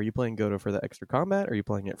is like, are you playing Godo for the extra combat or are you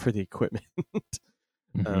playing it for the equipment?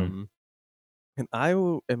 And I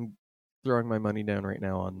am throwing my money down right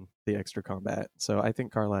now on the extra combat. So I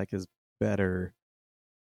think Karlach is better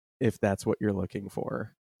if that's what you're looking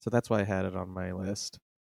for. So that's why I had it on my list.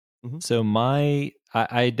 So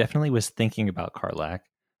I definitely was thinking about Karlach.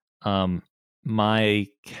 My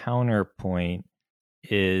counterpoint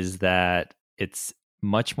is that it's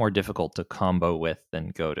much more difficult to combo with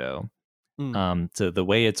than Godo. So the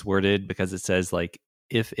way it's worded, because it says like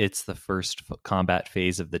if it's the first combat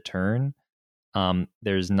phase of the turn,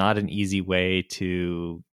 there's not an easy way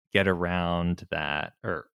to get around that.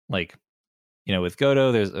 Or like, with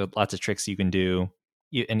Godo, there's lots of tricks you can do.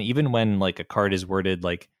 And even when like a card is worded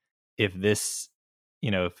like if this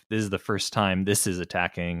is the first time this is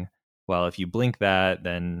attacking, well, if you blink that,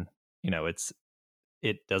 then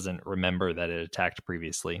it doesn't remember that it attacked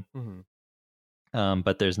previously.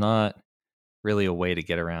 But there's not really a way to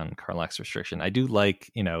get around Karlach's restriction. I do like,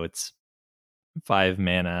 it's 5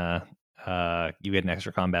 mana. You get an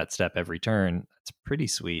extra combat step every turn. That's pretty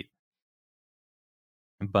sweet.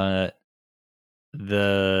 But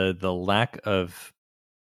the lack of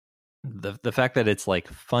the fact that it's like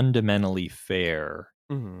fundamentally fair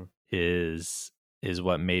is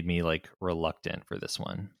what made me like reluctant for this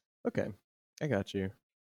one. Okay, I got you.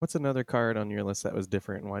 What's another card on your list that was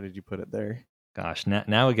different, and why did you put it there? Gosh,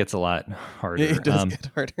 now it gets a lot harder. It does get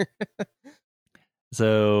harder.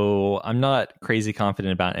 So I'm not crazy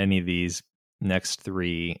confident about any of these next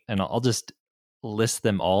three, and I'll just list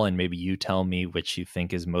them all, and maybe you tell me which you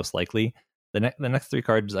think is most likely. The next three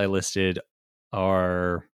cards I listed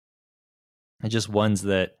are just ones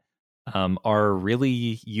that are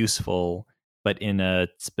really useful, but in a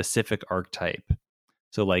specific archetype.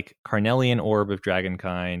 So like Carnelian Orb of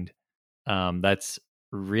Dragonkind, that's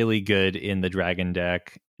really good in the dragon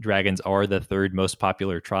deck. Dragons are the third most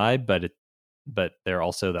popular tribe, but they're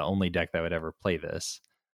also the only deck that would ever play this.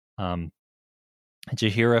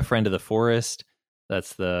 Jaheira, Friend of the Forest,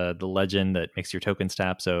 that's the legend that makes your tokens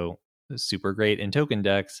tap, so super great in token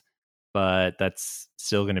decks, but that's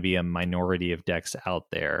still going to be a minority of decks out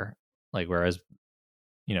there. Like whereas,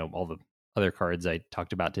 all the other cards I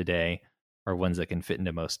talked about today are ones that can fit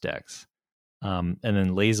into most decks. And then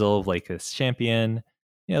Lae'zel of Laketh's Champion,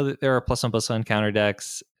 there are +1/+1 counter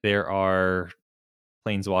decks. There are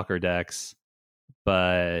Planeswalker decks,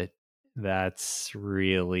 but that's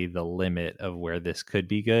really the limit of where this could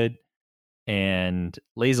be good. And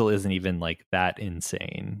Lae'zel isn't even like that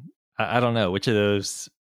insane. I don't know, which of those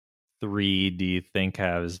three do you think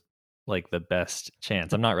has like the best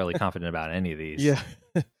chance? I'm not really confident about any of these. Yeah.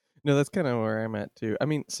 No, that's kind of where I'm at too. I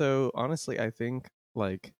mean, so honestly, I think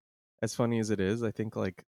like as funny as it is, I think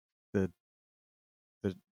like the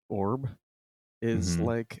orb is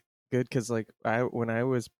like good because like I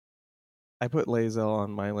put Lae'zel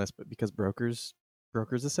on my list, but because Broker's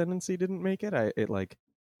Ascendancy didn't make it, it like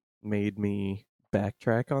made me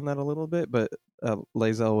backtrack on that a little bit. But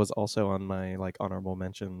Lae'zel was also on my like honorable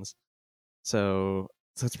mentions, so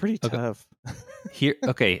it's pretty tough. Here,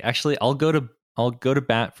 okay, actually, I'll go to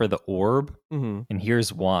bat for the orb, mm-hmm. and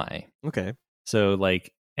here's why. Okay, so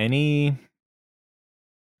like I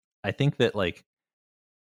think that like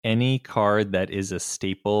any card that is a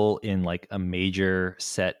staple in like a major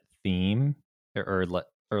set theme or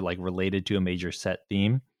like related to a major set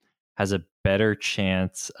theme has a better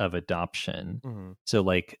chance of adoption. mm-hmm. So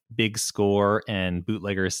like Big Score and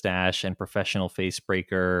Bootlegger Stash and Professional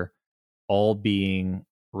Facebreaker all being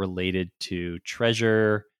related to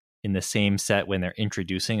treasure in the same set when they're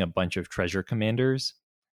introducing a bunch of treasure commanders.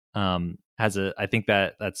 I think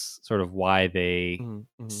that's sort of why they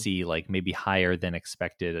Mm-hmm. see like maybe higher than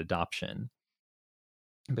expected adoption,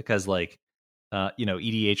 because like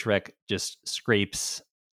EDH Rec just scrapes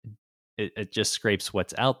it just scrapes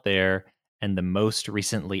what's out there, and the most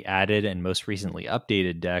recently added and most recently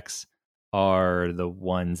updated decks are the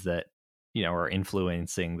ones that are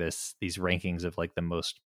influencing these rankings of like the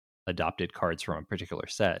most adopted cards from a particular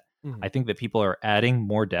set. Mm-hmm. I think that people are adding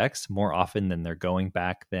more decks more often than they're going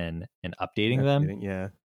back and updating them. Yeah.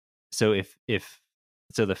 So if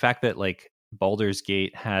the fact that like Baldur's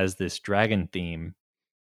Gate has this dragon theme,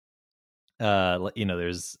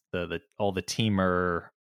 there's the all the Teamer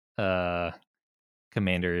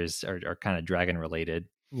commanders are kind of dragon related.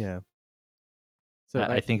 Yeah. So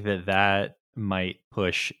I think that might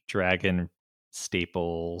push dragon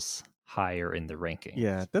staples higher in the rankings.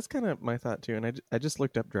 Yeah, that's kind of my thought too. And I just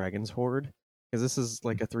looked up Dragon's Horde because this is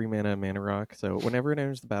like a 3-mana rock. So whenever it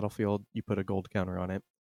enters the battlefield, you put a gold counter on it.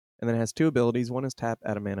 And then it has two abilities. One is tap,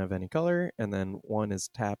 add a mana of any color, and then one is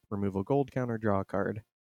tap, remove a gold counter, draw a card.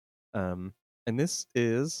 And this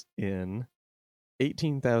is in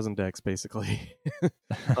 18,000 decks basically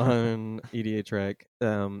on EDH Rec.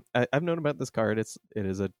 I've known about this card. It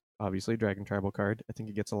is obviously Dragon Tribal card. I think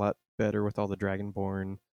it gets a lot better with all the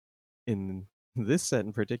Dragonborn in this set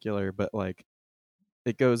in particular, but like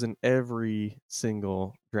it goes in every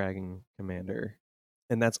single dragon commander,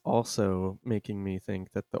 and that's also making me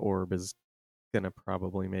think that the orb is gonna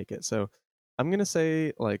probably make it. So I'm gonna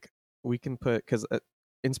say like we can put, because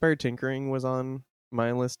Inspired Tinkering was on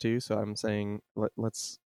my list too, so I'm saying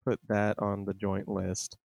let's put that on the joint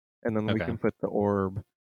list, and then we can put the orb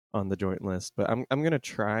on the joint list. But I'm gonna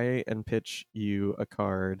try and pitch you a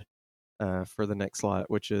card for the next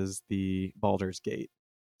slot, which is the Baldur's Gate.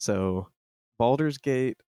 So Baldur's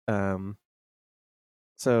Gate,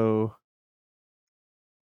 so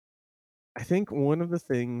I think one of the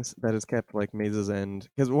things that has kept like Maze's End,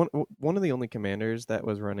 because one of the only commanders that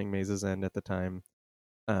was running Maze's End at the time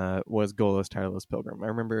was Golos Tireless Pilgrim. I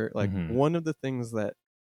remember like one of the things that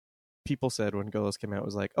people said when Golos came out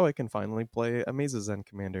was like, oh, I can finally play a Maze's End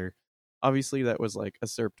commander. Obviously that was like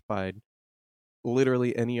usurped by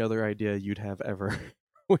literally any other idea you'd have ever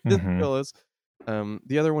with Golos.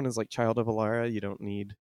 The other one is like Child of Alara. You don't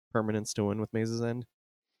need permanence to win with Maze's End.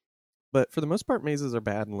 But for the most part, mazes are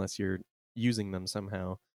bad unless you're using them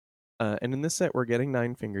somehow. And in this set, we're getting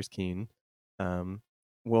Nine Fingers Keen.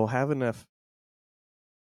 We'll have enough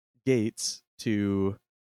gates to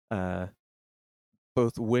uh,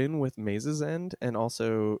 both win with Maze's End and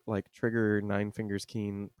also like trigger Nine Fingers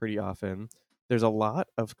Keen pretty often. There's a lot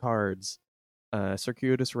of cards,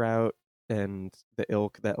 Circuitous Route and the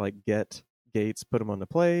ilk that like get gates, put them on the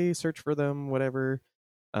play, search for them, whatever.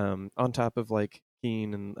 On top of like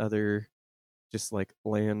Keen and other just like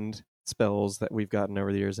land spells that we've gotten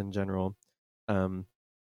over the years in general. Um,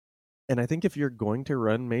 and I think if you're going to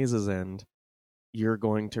run Maze's End, you're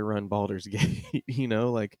going to run Baldur's Gate.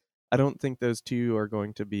 Like I don't think those two are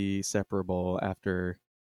going to be separable after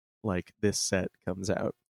like this set comes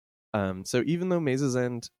out. So even though Maze's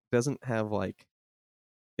End doesn't have like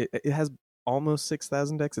it has almost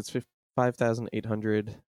 6,000 decks, it's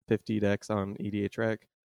 5,850 decks on EDHREC.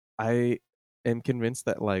 I am convinced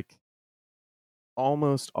that like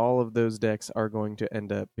almost all of those decks are going to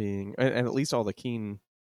end up being, and at least all the Keen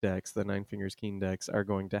decks, the Nine Fingers Keen decks, are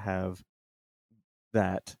going to have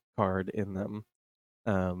that card in them.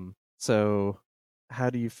 So how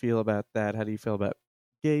do you feel about that? How do you feel about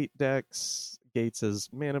gate decks, gates as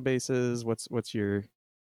mana bases? What's your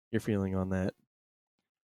feeling on that?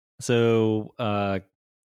 So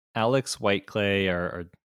Alex Whiteclay, our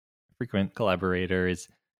frequent collaborator, is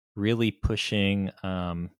really pushing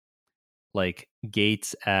like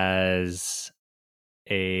gates as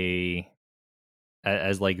like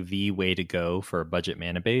the way to go for a budget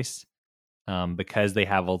mana base. Because they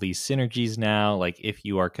have all these synergies now. Like if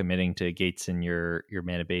you are committing to gates in your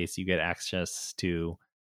mana base, you get access to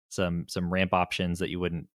some ramp options that you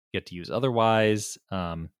wouldn't get to use otherwise.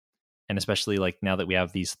 And especially like now that we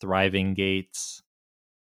have these thriving gates,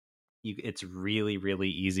 it's really, really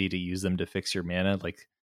easy to use them to fix your mana. Like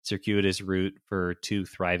Circuitous Route for 2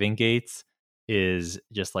 thriving gates is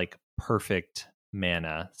just like perfect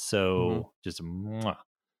mana. So just mwah.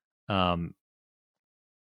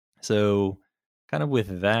 So kind of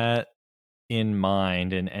with that in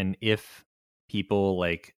mind, and if people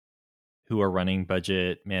like who are running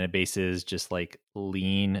budget mana bases just like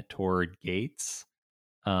lean toward gates,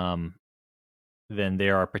 then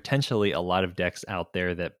there are potentially a lot of decks out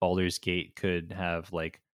there that Baldur's Gate could have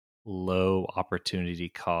like low opportunity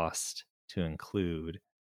cost to include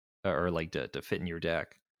or like to fit in your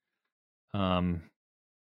deck.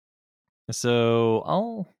 So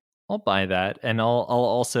I'll buy that, and I'll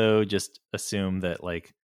also just assume that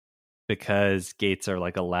like because gates are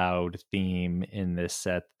like a loud theme in this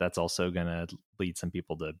set, that's also gonna lead some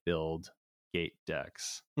people to build gate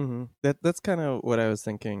decks. That's kind of what I was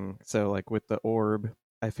thinking. So like with the orb,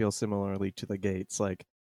 I feel similarly to the gates. Like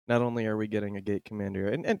not only are we getting a gate commander,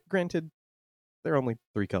 and granted, they're only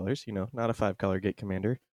 3 colors, not a 5-color gate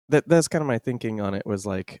commander. That's kind of my thinking on it. Was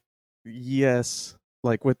like, yes,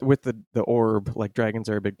 like with the orb, like dragons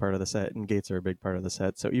are a big part of the set, and gates are a big part of the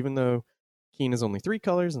set. So even though Keen is only 3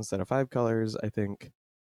 colors instead of 5 colors, I think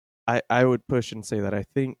I would push and say that I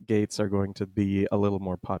think gates are going to be a little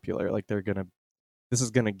more popular. Like this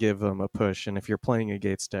is gonna give them a push, and if you're playing a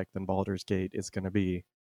gates deck, then Baldur's Gate is gonna be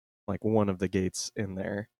like one of the gates in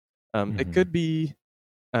there. It could be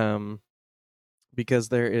because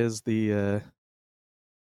there is the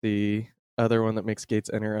other one that makes gates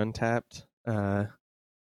enter untapped. I'm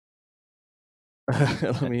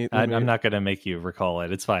not going to make you recall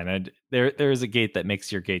it. It's fine. There is a gate that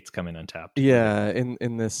makes your gates come in untapped. Yeah,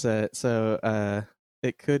 in this set. So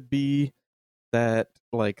it could be that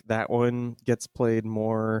like that one gets played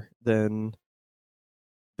more than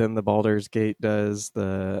the Baldur's Gate does.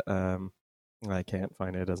 The I can't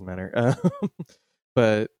find it. It doesn't matter.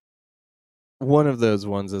 But one of those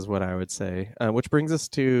ones is what I would say. Which brings us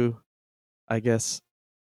to, I guess,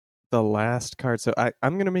 the last card. So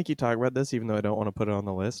I'm going to make you talk about this, even though I don't want to put it on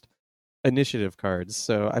the list. Initiative cards.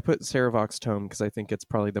 So I put Sarevok's Tome because I think it's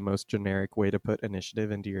probably the most generic way to put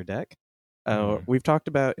initiative into your deck. We've talked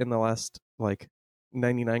about in the last like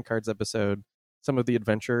 99 cards episode some of the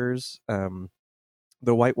adventurers.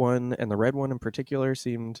 The white one and the red one in particular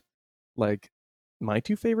seemed like my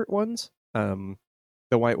 2 favorite ones.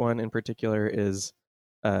 The white one in particular is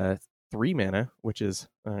 3 mana, which is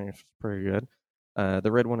pretty good.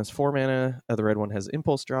 The red one is 4 mana. The red one has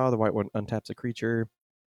Impulse Draw. The white one untaps a creature.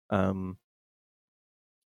 And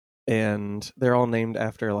they're all named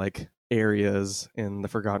after like areas in the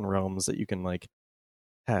Forgotten Realms that you can like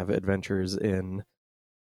have adventures in.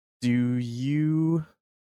 Do you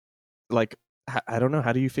like? I don't know.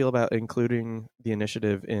 How do you feel about including the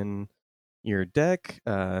initiative in your deck?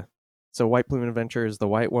 So White Plume Adventure is the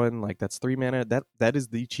white one. Like that's 3 mana. That is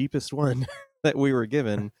the cheapest one that we were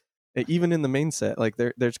given. Even in the main set, like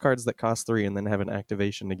there's cards that cost 3 and then have an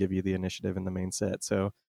activation to give you the initiative in the main set.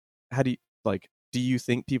 So how do you like? Do you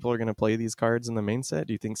think people are going to play these cards in the main set?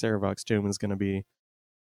 Do you think Saravox Tomb is going to be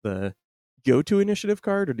the go-to initiative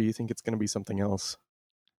card, or do you think it's going to be something else?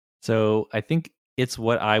 So I think it's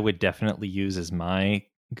what I would definitely use as my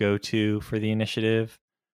go-to for the initiative.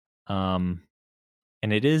 Um,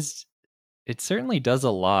 and it certainly does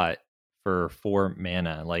a lot for 4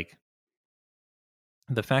 mana. Like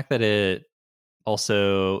the fact that it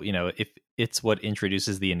also, if it's what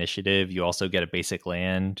introduces the initiative, you also get a basic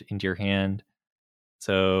land into your hand.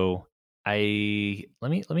 So let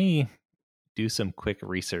me do some quick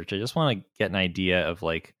research. I just want to get an idea of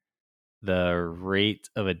like the rate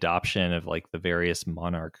of adoption of like the various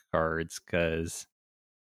monarch cards, because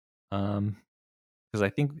I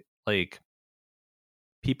think like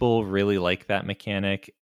people really like that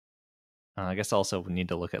mechanic. I guess also we need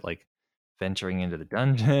to look at like venturing into the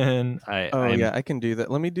dungeon. Oh yeah, I'm I can do that.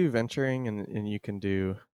 Let me do venturing, and you can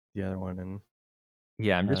do the other one. And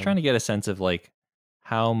Yeah, I'm just trying um, to get a sense of like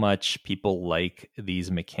how much people like these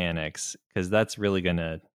mechanics, because that's really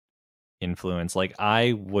gonna influence. Like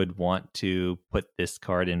I would want to put this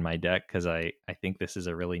card in my deck because I think this is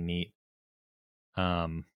a really neat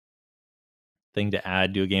um thing to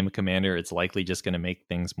add to a game of Commander. It's likely just going to make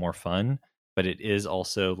things more fun, but it is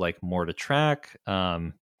also like more to track.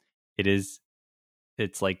 It is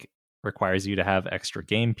it's like requires you to have extra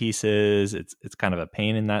game pieces. It's kind of a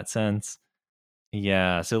pain in that sense.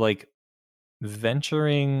 Yeah, so like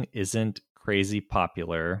venturing isn't crazy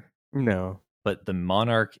popular, no, but the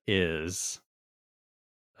Monarch is.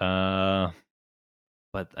 Uh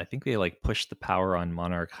but I think they like push the power on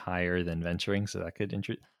Monarch higher than venturing, so that could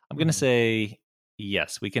I'm gonna Mhm. say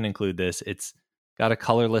yes, we can include this. It's got a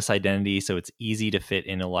colorless identity, so it's easy to fit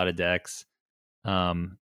in a lot of decks.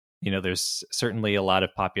 Um, there's certainly a lot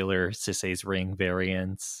of popular Sisay's Ring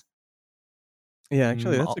variants. Yeah,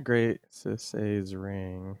 actually, Mm, that's a I'll- great Sisay's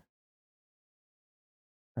ring.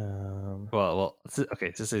 Um,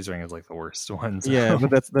 okay, Sisay's Ring is like the worst one. So yeah, but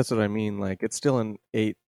that's what I mean. Like, it's still in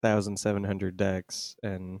 8,700 decks,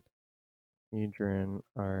 and Hedron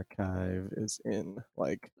Archive is in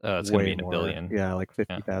like it's gonna be way in a more. billion. Yeah, like Yeah.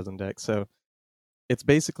 50,000 decks. So it's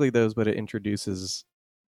basically those, but it introduces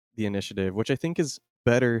the initiative, which I think is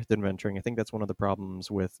better than venturing. I think that's one of the problems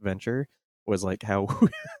with venture was like how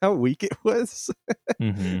how weak it was.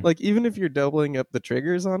 Hmm. Like even if you're doubling up the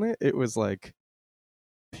triggers on it, it was like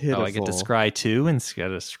Oh, I get to pitiful. scry 2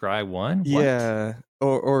 instead of scry 1. What? Yeah,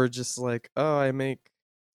 or just like, oh, I make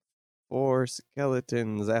 4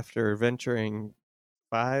 skeletons after venturing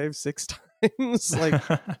 5, 6 times,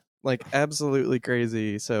 like absolutely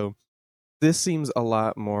crazy. So this seems a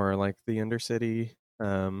lot more like the Undercity.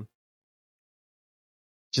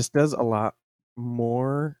 Just does a lot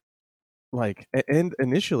more, like, and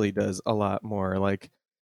initially does a lot more, like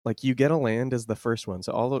you get a land as the first one,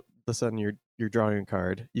 so all of the sudden you're drawing a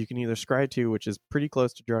card. You can either scry 2, which is pretty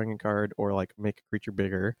close to drawing a card, or like make a creature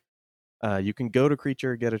bigger. You can go to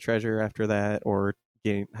creature, get a treasure after that, or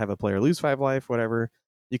have a player lose 5 life, whatever.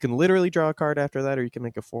 You can literally draw a card after that, or you can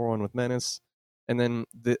make a 4/1 with menace. And then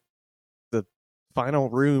the final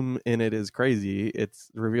room in it is crazy.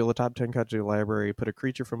 It's reveal the top 10 cards of your library, put a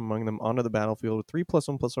creature from among them onto the battlefield with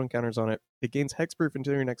 3+1/+1 counters on it. It gains hexproof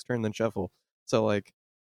until your next turn, then shuffle. So like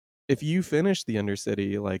if you finish the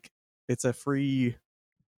Undercity, like it's a free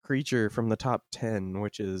creature from the top 10,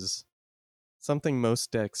 which is something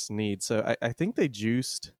most decks need. So I think they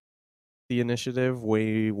juiced the initiative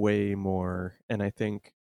way, way more. And I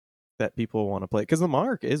think that people want to play because the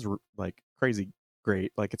Monarch is like crazy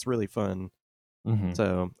great. Like it's really fun. Hmm.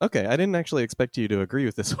 So okay, I didn't actually expect you to agree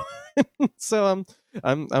with this one. So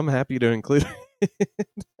I'm happy to include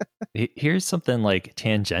it. Here's something like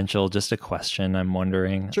tangential, just a question I'm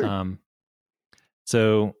wondering. Sure.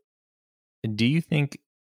 So do you think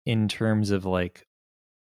in terms of like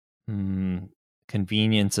mm,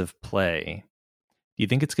 convenience of play, do you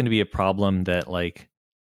think it's going to be a problem that like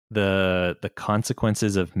the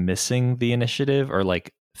consequences of missing the initiative or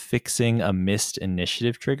like fixing a missed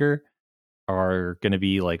initiative trigger are going to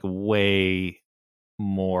be like way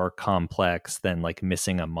more complex than like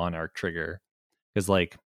missing a monarch trigger? Because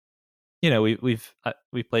like we've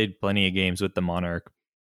played plenty of games with the monarch,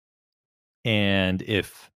 and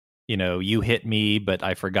if you hit me but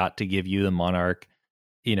I forgot to give you the monarch,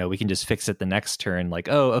 we can just fix it the next turn, like,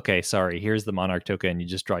 oh, okay, sorry, here's the monarch token, you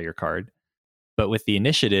just draw your card. But with the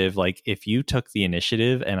initiative, like if you took the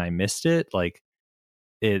initiative and I missed it, like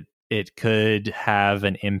it could have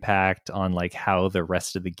an impact on like how the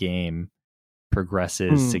rest of the game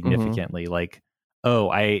progresses Mm-hmm. significantly. Like, oh,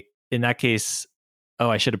 I in that case, oh,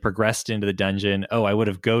 I should have progressed into the dungeon. Oh, I would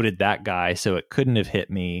have goaded that guy so it couldn't have hit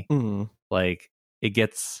me. Like, it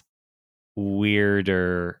gets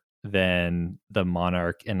weirder than the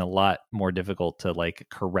Monarch and a lot more difficult to like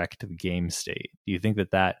correct the game state. Do you think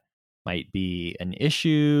that that might be an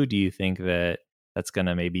issue? Do you think that that's going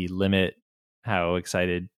to maybe limit how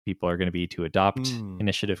excited people are going to be to adopt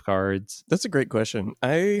initiative cards? That's a great question.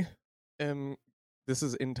 This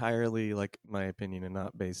is entirely like my opinion and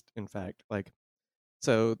not based in fact. Like,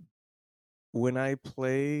 so when I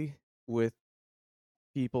play with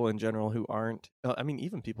people in general who aren't, I mean,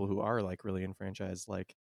 even people who are like really enfranchised,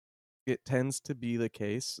 like it tends to be the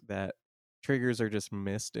case that triggers are just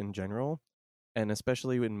missed in general. And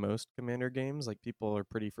especially in most Commander games, like people are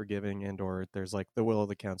pretty forgiving, and or there's like the will of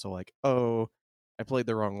the council, like, oh, I played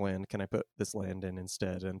the wrong land, can I put this land in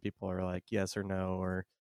instead? And people are like yes or no, or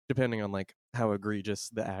depending on like how egregious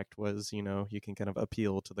the act was, you know, you can kind of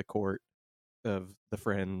appeal to the court of the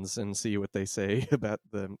friends and see what they say about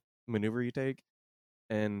the maneuver you take.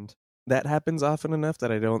 And that happens often enough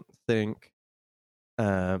that I don't think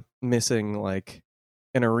missing like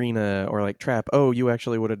an arena or like trap, oh, you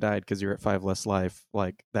actually would have died because you're at 5 less life,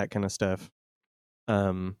 like that kind of stuff,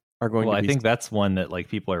 are going to be... I think that's one that like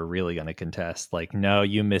people are really going to contest. Like, no,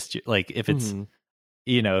 you missed you. Like, if it's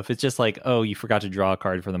you know, if it's just like, oh, you forgot to draw a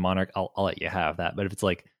card for the Monarch, I'll let you have that. But if it's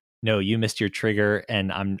like, no, you missed your trigger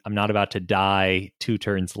and I'm not about to die 2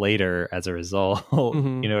 turns later as a result.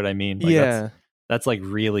 You know what I mean? Like, that's like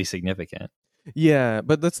really significant. Yeah,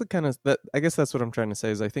 but that's the kind of that, I guess that's what I'm trying to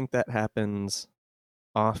say, is I think that happens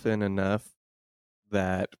often enough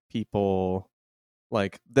that people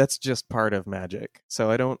like, that's just part of Magic.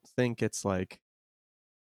 So I don't think it's like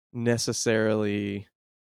necessarily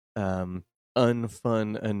unfun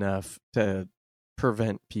enough to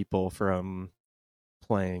prevent people from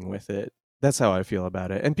playing with it. That's how I feel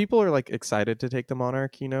about it. And people are like excited to take the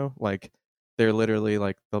Monarch, you know, like they're literally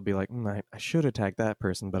like, they'll be like, I should attack that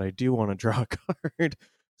person, but I do want to draw a card.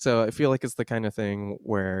 So I feel like it's the kind of thing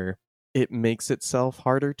where it makes itself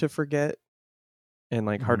harder to forget, and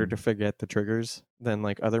like harder to forget the triggers than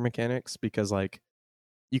like other mechanics, because like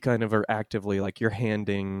you kind of are actively like, you're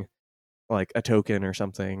handing like a token or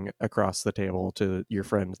something across the table to your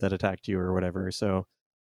friend that attacked you or whatever. So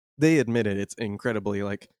they admit it, it's incredibly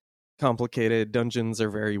like complicated. Dungeons are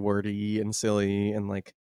very wordy and silly and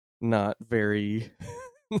like not very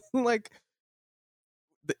like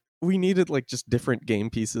we needed like just different game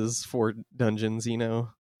pieces for dungeons, you know.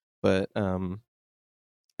 But I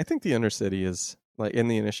think the Undercity is like, in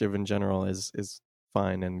the initiative in general, is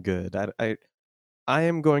fine and good. I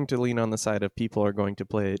am going to lean on the side of people are going to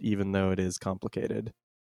play it even though it is complicated.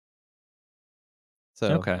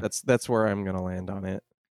 So okay, that's where I'm going to land on it.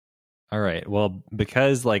 All right. Well,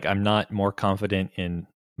 because like I'm not more confident in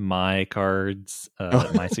my cards,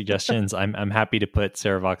 my suggestions, I'm happy to put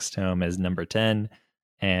Saravox Tome as number 10,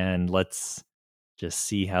 and let's just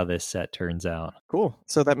see how this set turns out. Cool.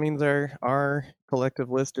 So that means our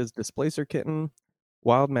collective list is Displacer Kitten,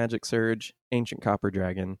 Wild Magic Surge, Ancient Copper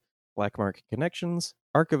Dragon, Black Market Connections,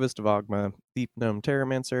 Archivist of Ogma, Deep Gnome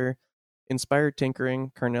Terramancer, Inspired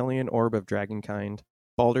Tinkering, Carnelian Orb of Dragonkind,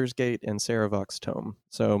 Baldur's Gate, and Saravox Tome.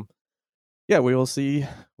 So yeah, we will see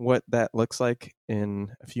what that looks like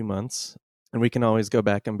in a few months, and we can always go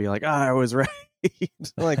back and be like, I was right.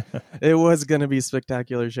 Like, it was going to be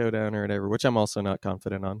Spectacular Showdown or whatever, which I'm also not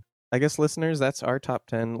confident on. I guess, listeners, that's our top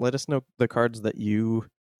 10. Let us know the cards that you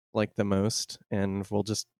like the most, and we'll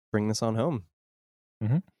just bring this on home.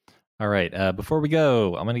 All right. Before we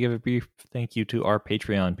go, I'm going to give a brief thank you to our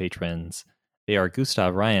Patreon patrons. They are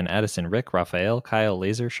Gustav, Ryan, Addison, Rick, Raphael, Kyle,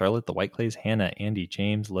 Laser, Charlotte, the White Clays, Hannah, Andy,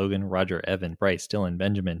 James, Logan, Roger, Evan, Bryce, Dylan,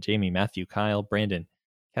 Benjamin, Jamie, Matthew, Kyle, Brandon,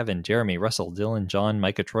 Kevin, Jeremy, Russell, Dylan, John,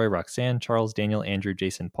 Micah, Troy, Roxanne, Charles, Daniel, Andrew,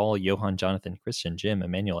 Jason, Paul, Johan, Jonathan, Christian, Jim,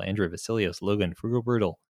 Emmanuel, Andrew, Vasilios, Logan, Frugal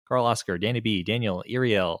Brutal, Carl Oscar, Danny B, Daniel,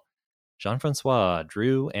 Iriel, Jean-Francois,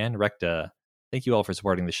 Drew, and Recta. Thank you all for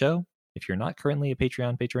supporting the show. If you're not currently a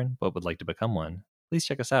Patreon patron but would like to become one, please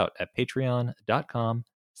check us out at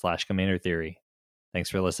patreon.com/Commander Theory. Thanks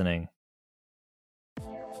for listening.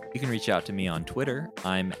 You can reach out to me on Twitter.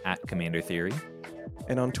 I'm at Commander Theory.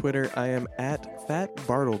 And on Twitter, I am at Fat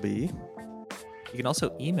Bartleby. You can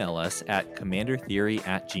also email us at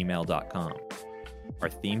commandertheory@gmail.com. Our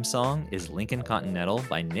theme song is Lincoln Continental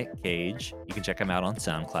by Nick Cage. You can check him out on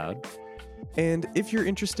SoundCloud. And if you're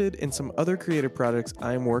interested in some other creative projects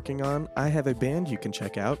I'm working on, I have a band you can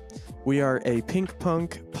check out. We are a pink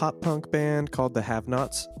punk, pop punk band called the Have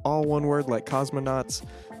Nots, all one word like cosmonauts.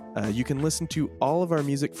 You can listen to all of our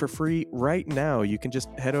music for free right now. You can just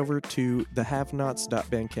head over to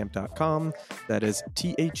thehavenots.bandcamp.com. That is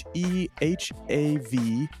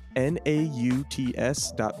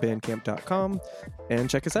TheHehavNauts.bandcamp.com, and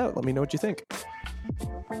check us out. Let me know what you think.